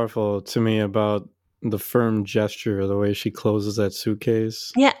so powerful to me about the firm gesture, the way she closes that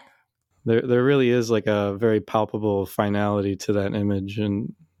suitcase. Yeah. There really is like a very palpable finality to that image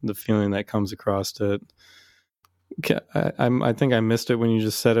and the feeling that comes across it. I think I missed it when you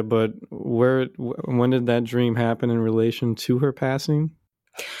just said it, but when did that dream happen in relation to her passing?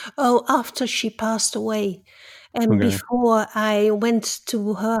 Oh, after she passed away. And Okay. before I went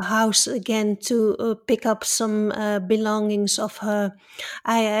to her house again to pick up some belongings of her,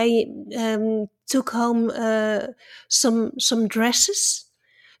 I took home some dresses.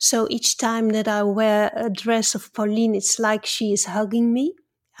 So each time that I wear a dress of Pauline, it's like she is hugging me.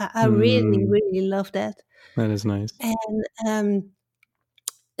 I really, Mm, really love that. that is nice. And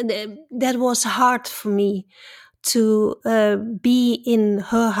that was hard for me to be in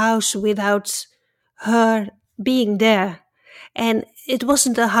her house without her being there. And it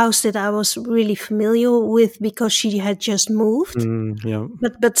wasn't a house that I was really familiar with because she had just moved. Yeah.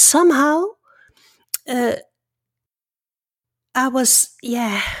 But somehow uh, I was,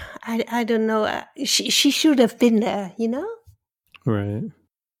 yeah, I don't know. She should have been there, you know? Right.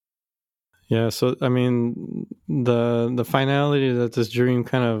 Yeah. So I mean, the finality that this dream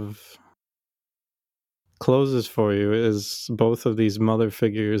kind of closes for you is both of these mother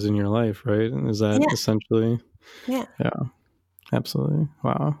figures in your life, right? Is that Yeah, essentially? yeah. Yeah. Absolutely.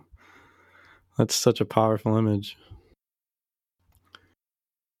 Wow. That's such a powerful image.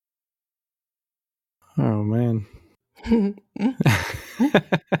 Oh man.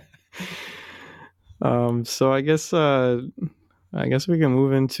 So I guess we can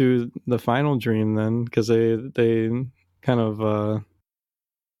move into the final dream then, because they kind of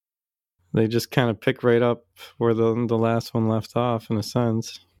they just kind of pick right up where the last one left off in a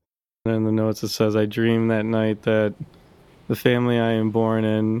sense. And in the notes it says, "I dreamed that night that the family I am born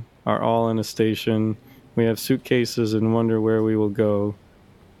in are all in a station. We have suitcases and wonder where we will go.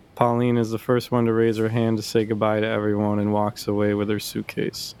 Pauline is the first one to raise her hand to say goodbye to everyone and walks away with her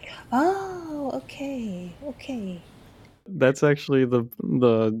suitcase." Oh, okay, okay. That's actually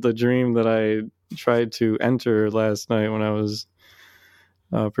the dream that I tried to enter last night when I was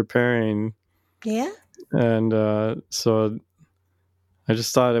preparing, Yeah, and so I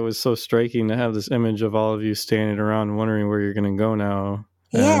just thought it was so striking to have this image of all of you standing around wondering where you're going to go now.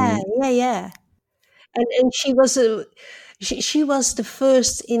 yeah, And yeah, yeah. And she was the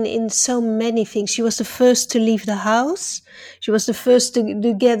first in so many things. She was the first to leave the house. She was the first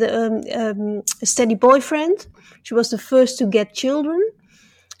to get a steady boyfriend. She was the first to get children,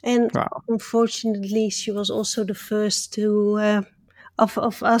 and wow, unfortunately, she was also the first to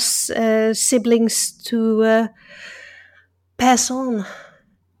of us siblings to pass on.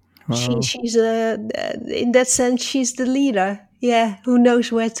 wow, She's in that sense she's the leader. Yeah, who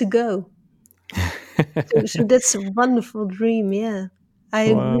knows where to go. So that's a wonderful dream. Yeah, I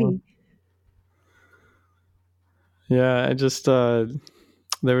wow. agree. Yeah, I just there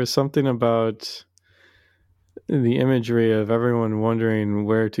was something about the imagery of everyone wondering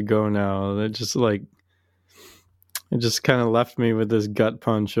where to go now that just like it just kind of left me with this gut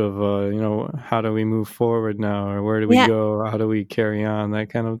punch of how do we move forward now, or where do we Yeah, go, how do we carry on, that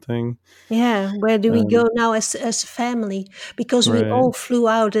kind of thing. yeah. Where do we And go now as a family? Because we right. all flew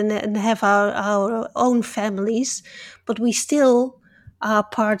out and have our own families, but we still are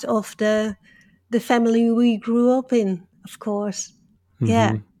part of the family we grew up in. Of course.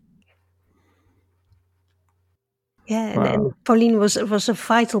 Yeah, Hmm. yeah. And Wow. Pauline was a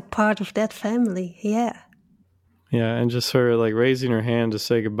vital part of that family. Yeah. Yeah, and just her like raising her hand to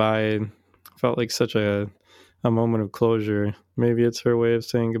say goodbye felt like such a moment of closure. Maybe it's her way of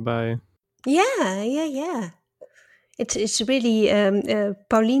saying goodbye. Yeah. It's really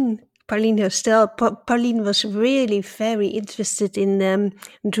Pauline herself. Pauline was really very interested in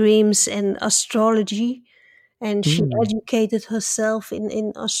dreams and astrology, and she Hmm. educated herself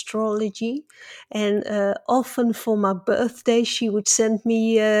in astrology. And often for my birthday, she would send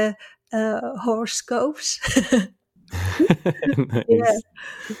me horoscopes. Yeah. Nice.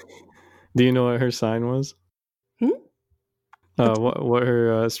 Do you know what her sign was? Hmm? What? What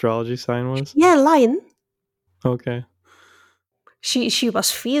her astrology sign was? Yeah, lion. Okay. She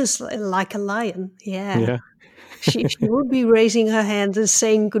was fierce like a lion. Yeah. Yeah. She would be raising her hand and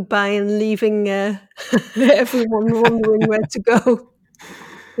saying goodbye and leaving everyone wondering where to go.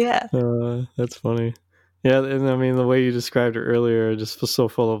 Yeah. That's funny. Yeah, and I mean the way you described her earlier just was so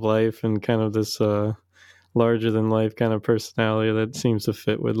full of life and kind of this larger than life kind of personality that seems to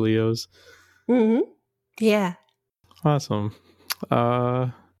fit with Leo's. Hmm. Yeah. Awesome.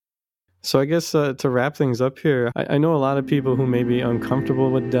 So I guess to wrap things up here, I know a lot of people who may be uncomfortable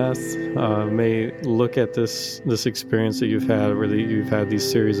with death may look at this experience that you've had, where you've had these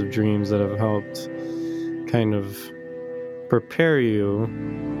series of dreams that have helped kind of prepare you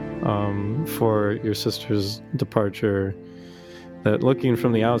for your sister's departure. That looking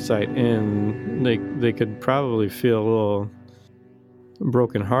from the outside in, they could probably feel a little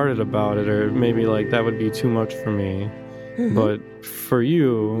brokenhearted about it, or maybe like that would be too much for me. Mhm. But for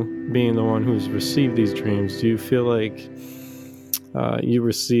you, being the one who's received these dreams, do you feel like you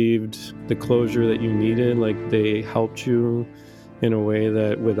received the closure that you needed? Like they helped you in a way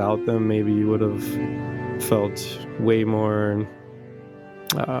that without them, maybe you would have felt way more,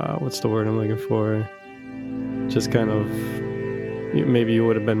 what's the word I'm looking for? Just kind of, maybe you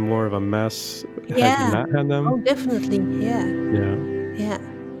would have been more of a mess had you Yeah. not had them? Oh, definitely. Yeah. Yeah. Yeah.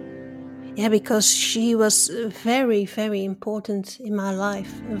 Yeah, because she was very, very important in my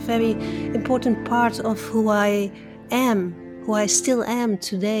life. A very important part of who I am, who I still am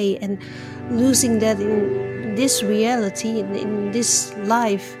today. And losing that in this reality, in this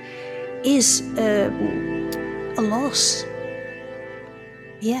life, is a loss.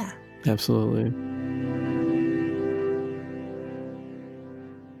 Yeah. Absolutely.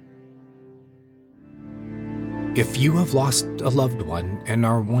 If you have lost a loved one and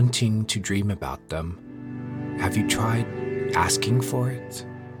are wanting to dream about them, have you tried asking for it?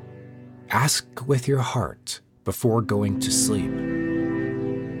 Ask with your heart before going to sleep.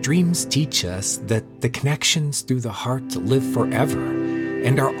 Dreams teach us that the connections through the heart live forever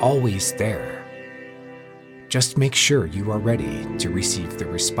and are always there. Just make sure you are ready to receive the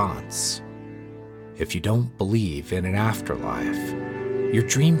response. If you don't believe in an afterlife, your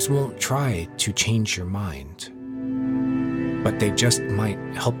dreams won't try to change your mind, but they just might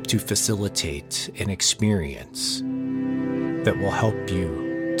help to facilitate an experience that will help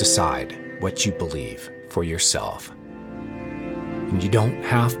you decide what you believe for yourself. And you don't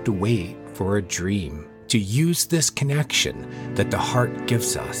have to wait for a dream to use this connection that the heart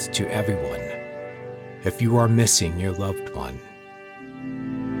gives us to everyone. If you are missing your loved one,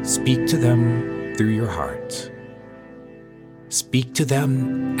 speak to them through your heart. Speak to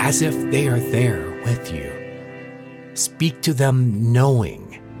them as if they are there with you. Speak to them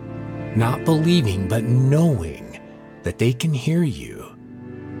knowing, not believing, but knowing that they can hear you,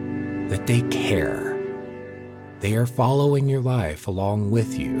 that they care. They are following your life along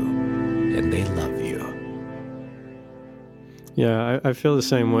with you, and they love you. Yeah, I feel the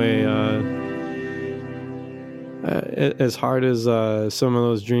same way. As hard as some of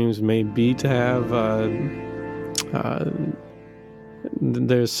those dreams may be to have,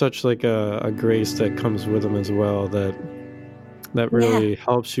 there's such like a grace that comes with them as well that really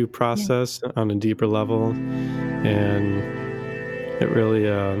helps you process on a deeper level, and it really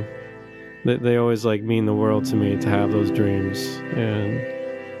they always like mean the world to me to have those dreams. And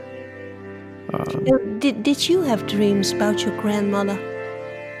Did you have dreams about your grandmother?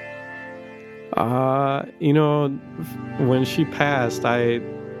 when she passed, I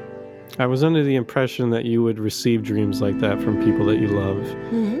was under the impression that you would receive dreams like that from people that you love,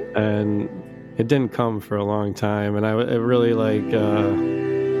 Mm-hmm. and it didn't come for a long time, and it really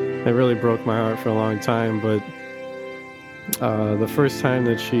broke my heart for a long time. But the first time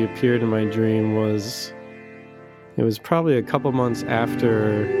that she appeared in my dream was probably a couple months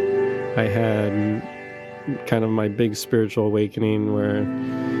after I had kind of my big spiritual awakening, where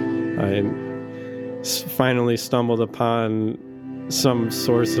I finally stumbled upon some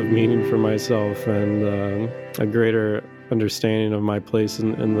source of meaning for myself and a greater understanding of my place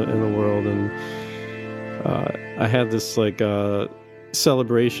in the world. And I had this like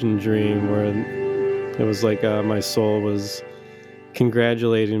celebration dream where it was like my soul was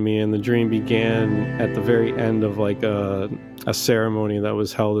congratulating me, and the dream began at the very end of like a ceremony that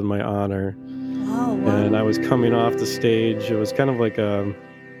was held in my honor. Oh, wow. And I was coming off the stage. It was kind of like it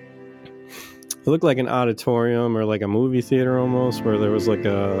looked like an auditorium or like a movie theater almost, where there was like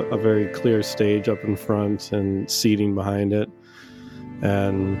a very clear stage up in front and seating behind it.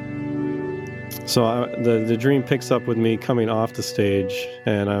 And so the dream picks up with me coming off the stage,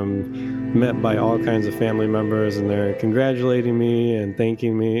 and I'm met by all kinds of family members, and they're congratulating me and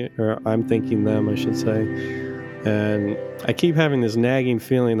thanking me, or I'm thanking them, I should say. And I keep having this nagging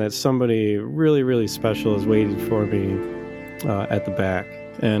feeling that somebody really, really special is waiting for me at the back.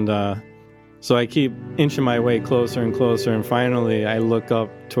 And so I keep inching my way closer and closer, and finally I look up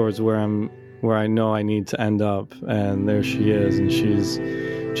towards where I know I need to end up, and there she is, and she's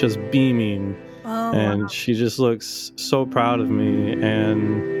just beaming. Oh, And wow. she just looks so proud of me,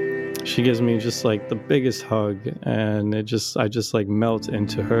 and she gives me just like the biggest hug, and I just like melt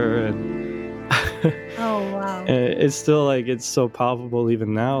into her, and Oh, wow. and it's still like, it's so palpable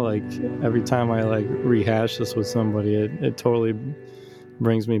even now. Like every time I like rehash this with somebody, it totally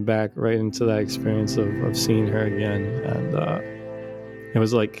brings me back right into that experience of seeing her again. And it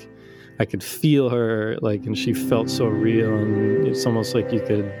was like I could feel her, like, and she felt so real, and it's almost like you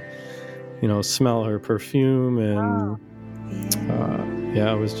could, smell her perfume, and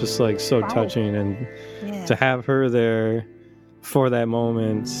Yeah. it was just like so Wow. touching. And Yeah. to have her there for that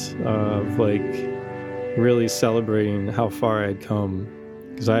moment of like really celebrating how far I'd come,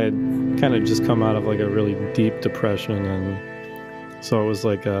 because I had kind of just come out of like a really deep depression, and so it was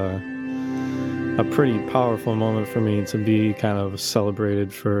like a pretty powerful moment for me to be kind of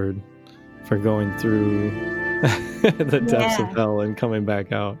celebrated for going through the depths of Yeah. hell and coming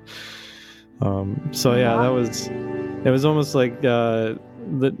back out. So yeah, it was almost like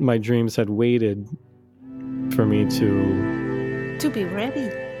that my dreams had waited for me to be ready.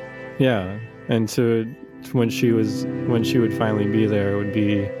 yeah, and to when she would finally be there, it would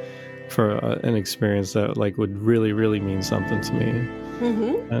be for an experience that like would really, really mean something to me.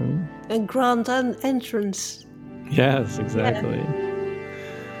 Mm-hmm. And A grand entrance. yes, exactly.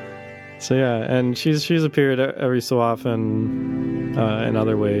 So yeah, and she's appeared every so often in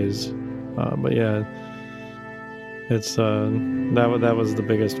other ways, but yeah, it's that was the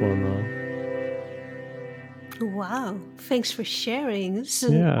biggest one though. Wow. Thanks for sharing. This is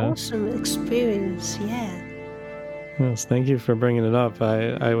an Yeah. awesome experience. Yeah. Yes, thank you for bringing it up.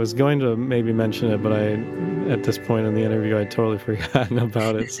 I was going to maybe mention it, but at this point in the interview, I'd totally forgotten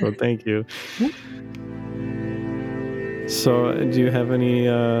about it. So thank you. So, do you have any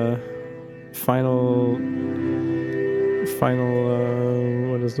final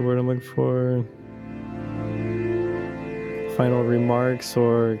what is the word I'm looking for? Final remarks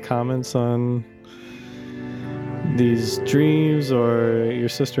or comments on these dreams or your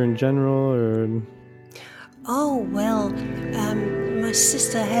sister in general, or? Oh, well, my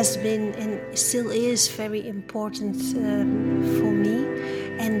sister has been and still is very important for me.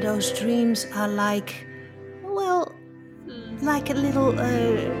 And those dreams are like, well, like a little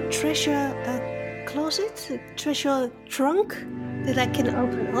treasure closet, a treasure trunk that I can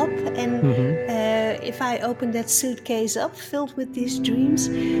open up. And if I open that suitcase up filled with these dreams,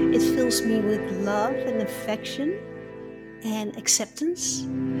 it fills me with love and affection and acceptance.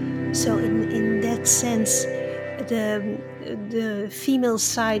 So in that sense, the female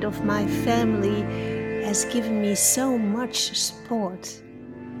side of my family has given me so much support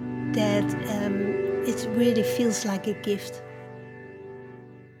that it really feels like a gift.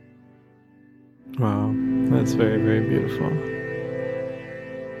 Wow, that's very, very beautiful.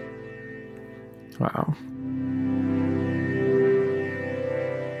 Wow.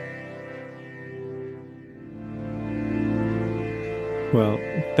 Well,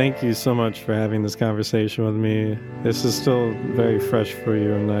 thank you so much for having this conversation with me. This is still very fresh for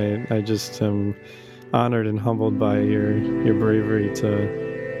you, and I just am honored and humbled by your bravery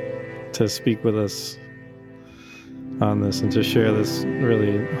to speak with us on this and to share this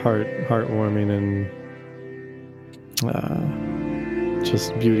really heartwarming and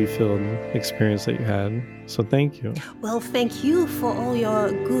just beauty-filled experience that you had. So thank you. Well, thank you for all your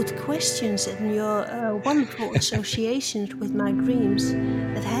good questions and your wonderful associations with my dreams.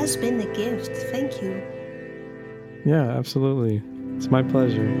 It has been a gift. Thank you. Yeah, absolutely. It's my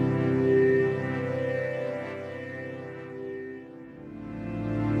pleasure.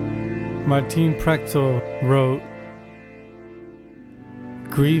 Martin Prechtel wrote,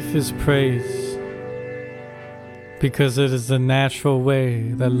 "Grief is praise, because it is the natural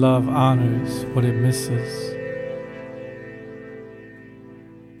way that love honors what it misses.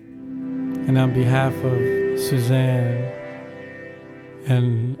 And on behalf of Susanne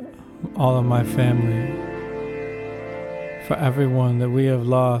and all of my family, for everyone that we have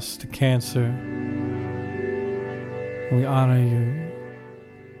lost to cancer, we honor you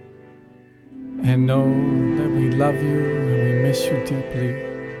and know that we love you and we miss you deeply.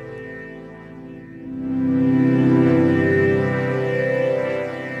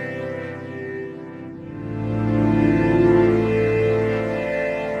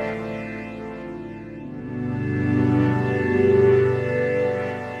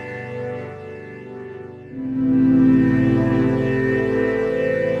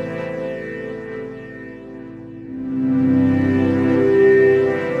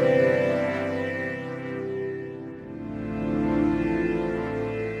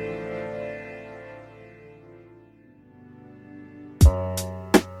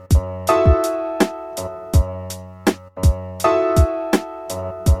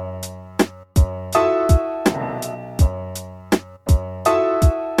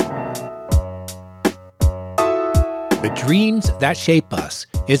 The Dreams That Shape Us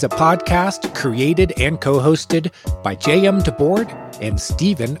is a podcast created and co-hosted by J.M. DeBoard and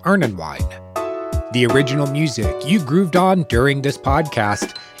Stephen Ernenwine. The original music you grooved on during this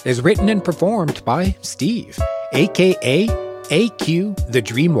podcast is written and performed by Steve, aka AQ the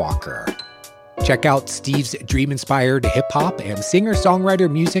Dreamwalker. Check out Steve's dream-inspired hip-hop and singer-songwriter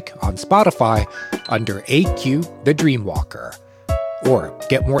music on Spotify under AQ the Dreamwalker. Or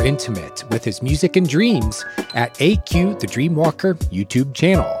get more intimate with his music and dreams at AQ the Dreamwalker YouTube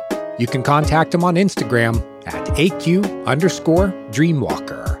channel. You can contact him on Instagram at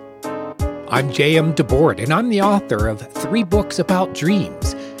AQ_Dreamwalker. I'm J.M. DeBoard, and I'm the author of 3 books about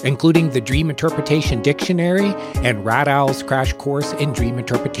dreams, including the Dream Interpretation Dictionary and Rat Owl's Crash Course in Dream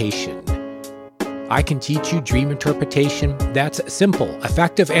Interpretation. I can teach you dream interpretation that's simple,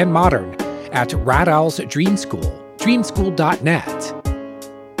 effective, and modern at Rat Owl's Dream School, dreamschool.net.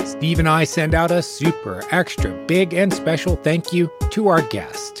 Steve and I send out a super extra big and special thank you to our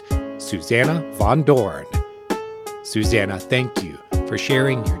guest, Susanne von Dorn. Susanne, thank you for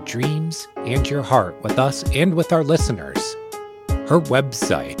sharing your dreams and your heart with us and with our listeners. Her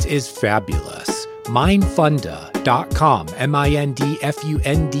website is fabulous, mindfunda.com,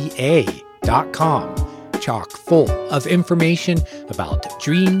 mindfunda.com, chock full of information about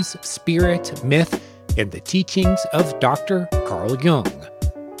dreams, spirit, myth, and the teachings of Dr. Carl Jung.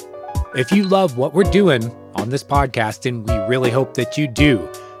 If you love what we're doing on this podcast, and we really hope that you do,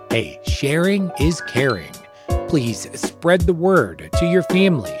 hey, sharing is caring. Please spread the word to your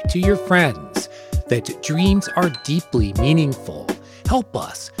family, to your friends, that dreams are deeply meaningful. Help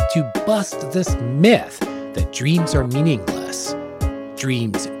us to bust this myth that dreams are meaningless.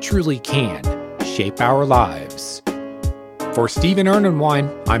 Dreams truly can shape our lives. For Stephen Ernenwine,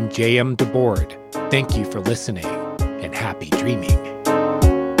 I'm J.M. DeBoard. Thank you for listening, and happy dreaming.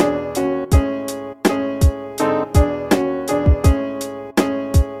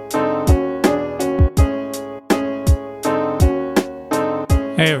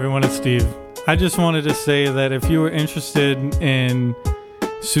 Hey everyone, it's Steve. I just wanted to say that if you were interested in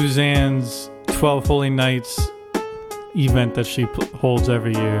Susanne's 12 Holy Nights event that she holds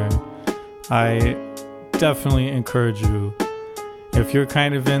every year, I definitely encourage you. If you're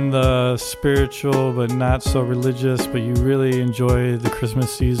kind of in the spiritual but not so religious, but you really enjoy the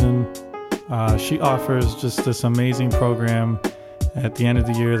Christmas season, she offers just this amazing program at the end of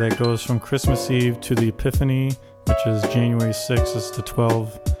the year that goes from Christmas Eve to the Epiphany, which is January 6th. It's the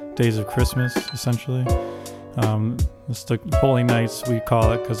 12 days of Christmas, essentially. It's the Holy Nights, we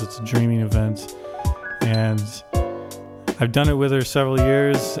call it, because it's a dreaming event. And I've done it with her several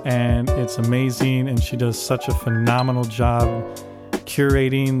years, and it's amazing, and she does such a phenomenal job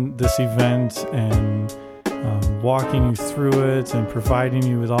curating this event and walking you through it and providing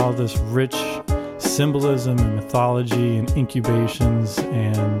you with all this rich symbolism and mythology and incubations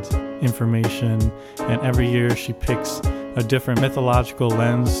and information. And every year she picks a different mythological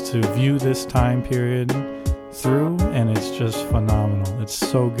lens to view this time period through, and it's just phenomenal. It's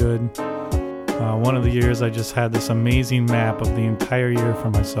so good. One of the years I just had this amazing map of the entire year for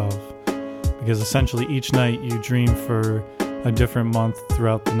myself, because essentially each night you dream for a different month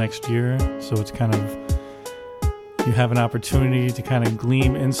throughout the next year. So it's kind of, you have an opportunity to kind of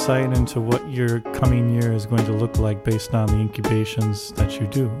glean insight into what your coming year is going to look like based on the incubations that you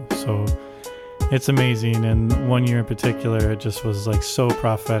do. So it's amazing. And one year in particular, it just was like so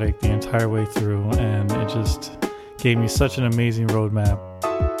prophetic the entire way through, and it just gave me such an amazing roadmap.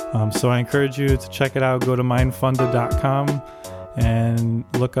 So I encourage you to check it out. Go to mindfunda.com and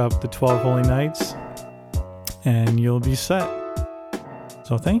look up the 12 Holy Nights, and you'll be set.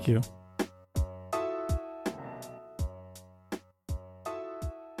 So thank you.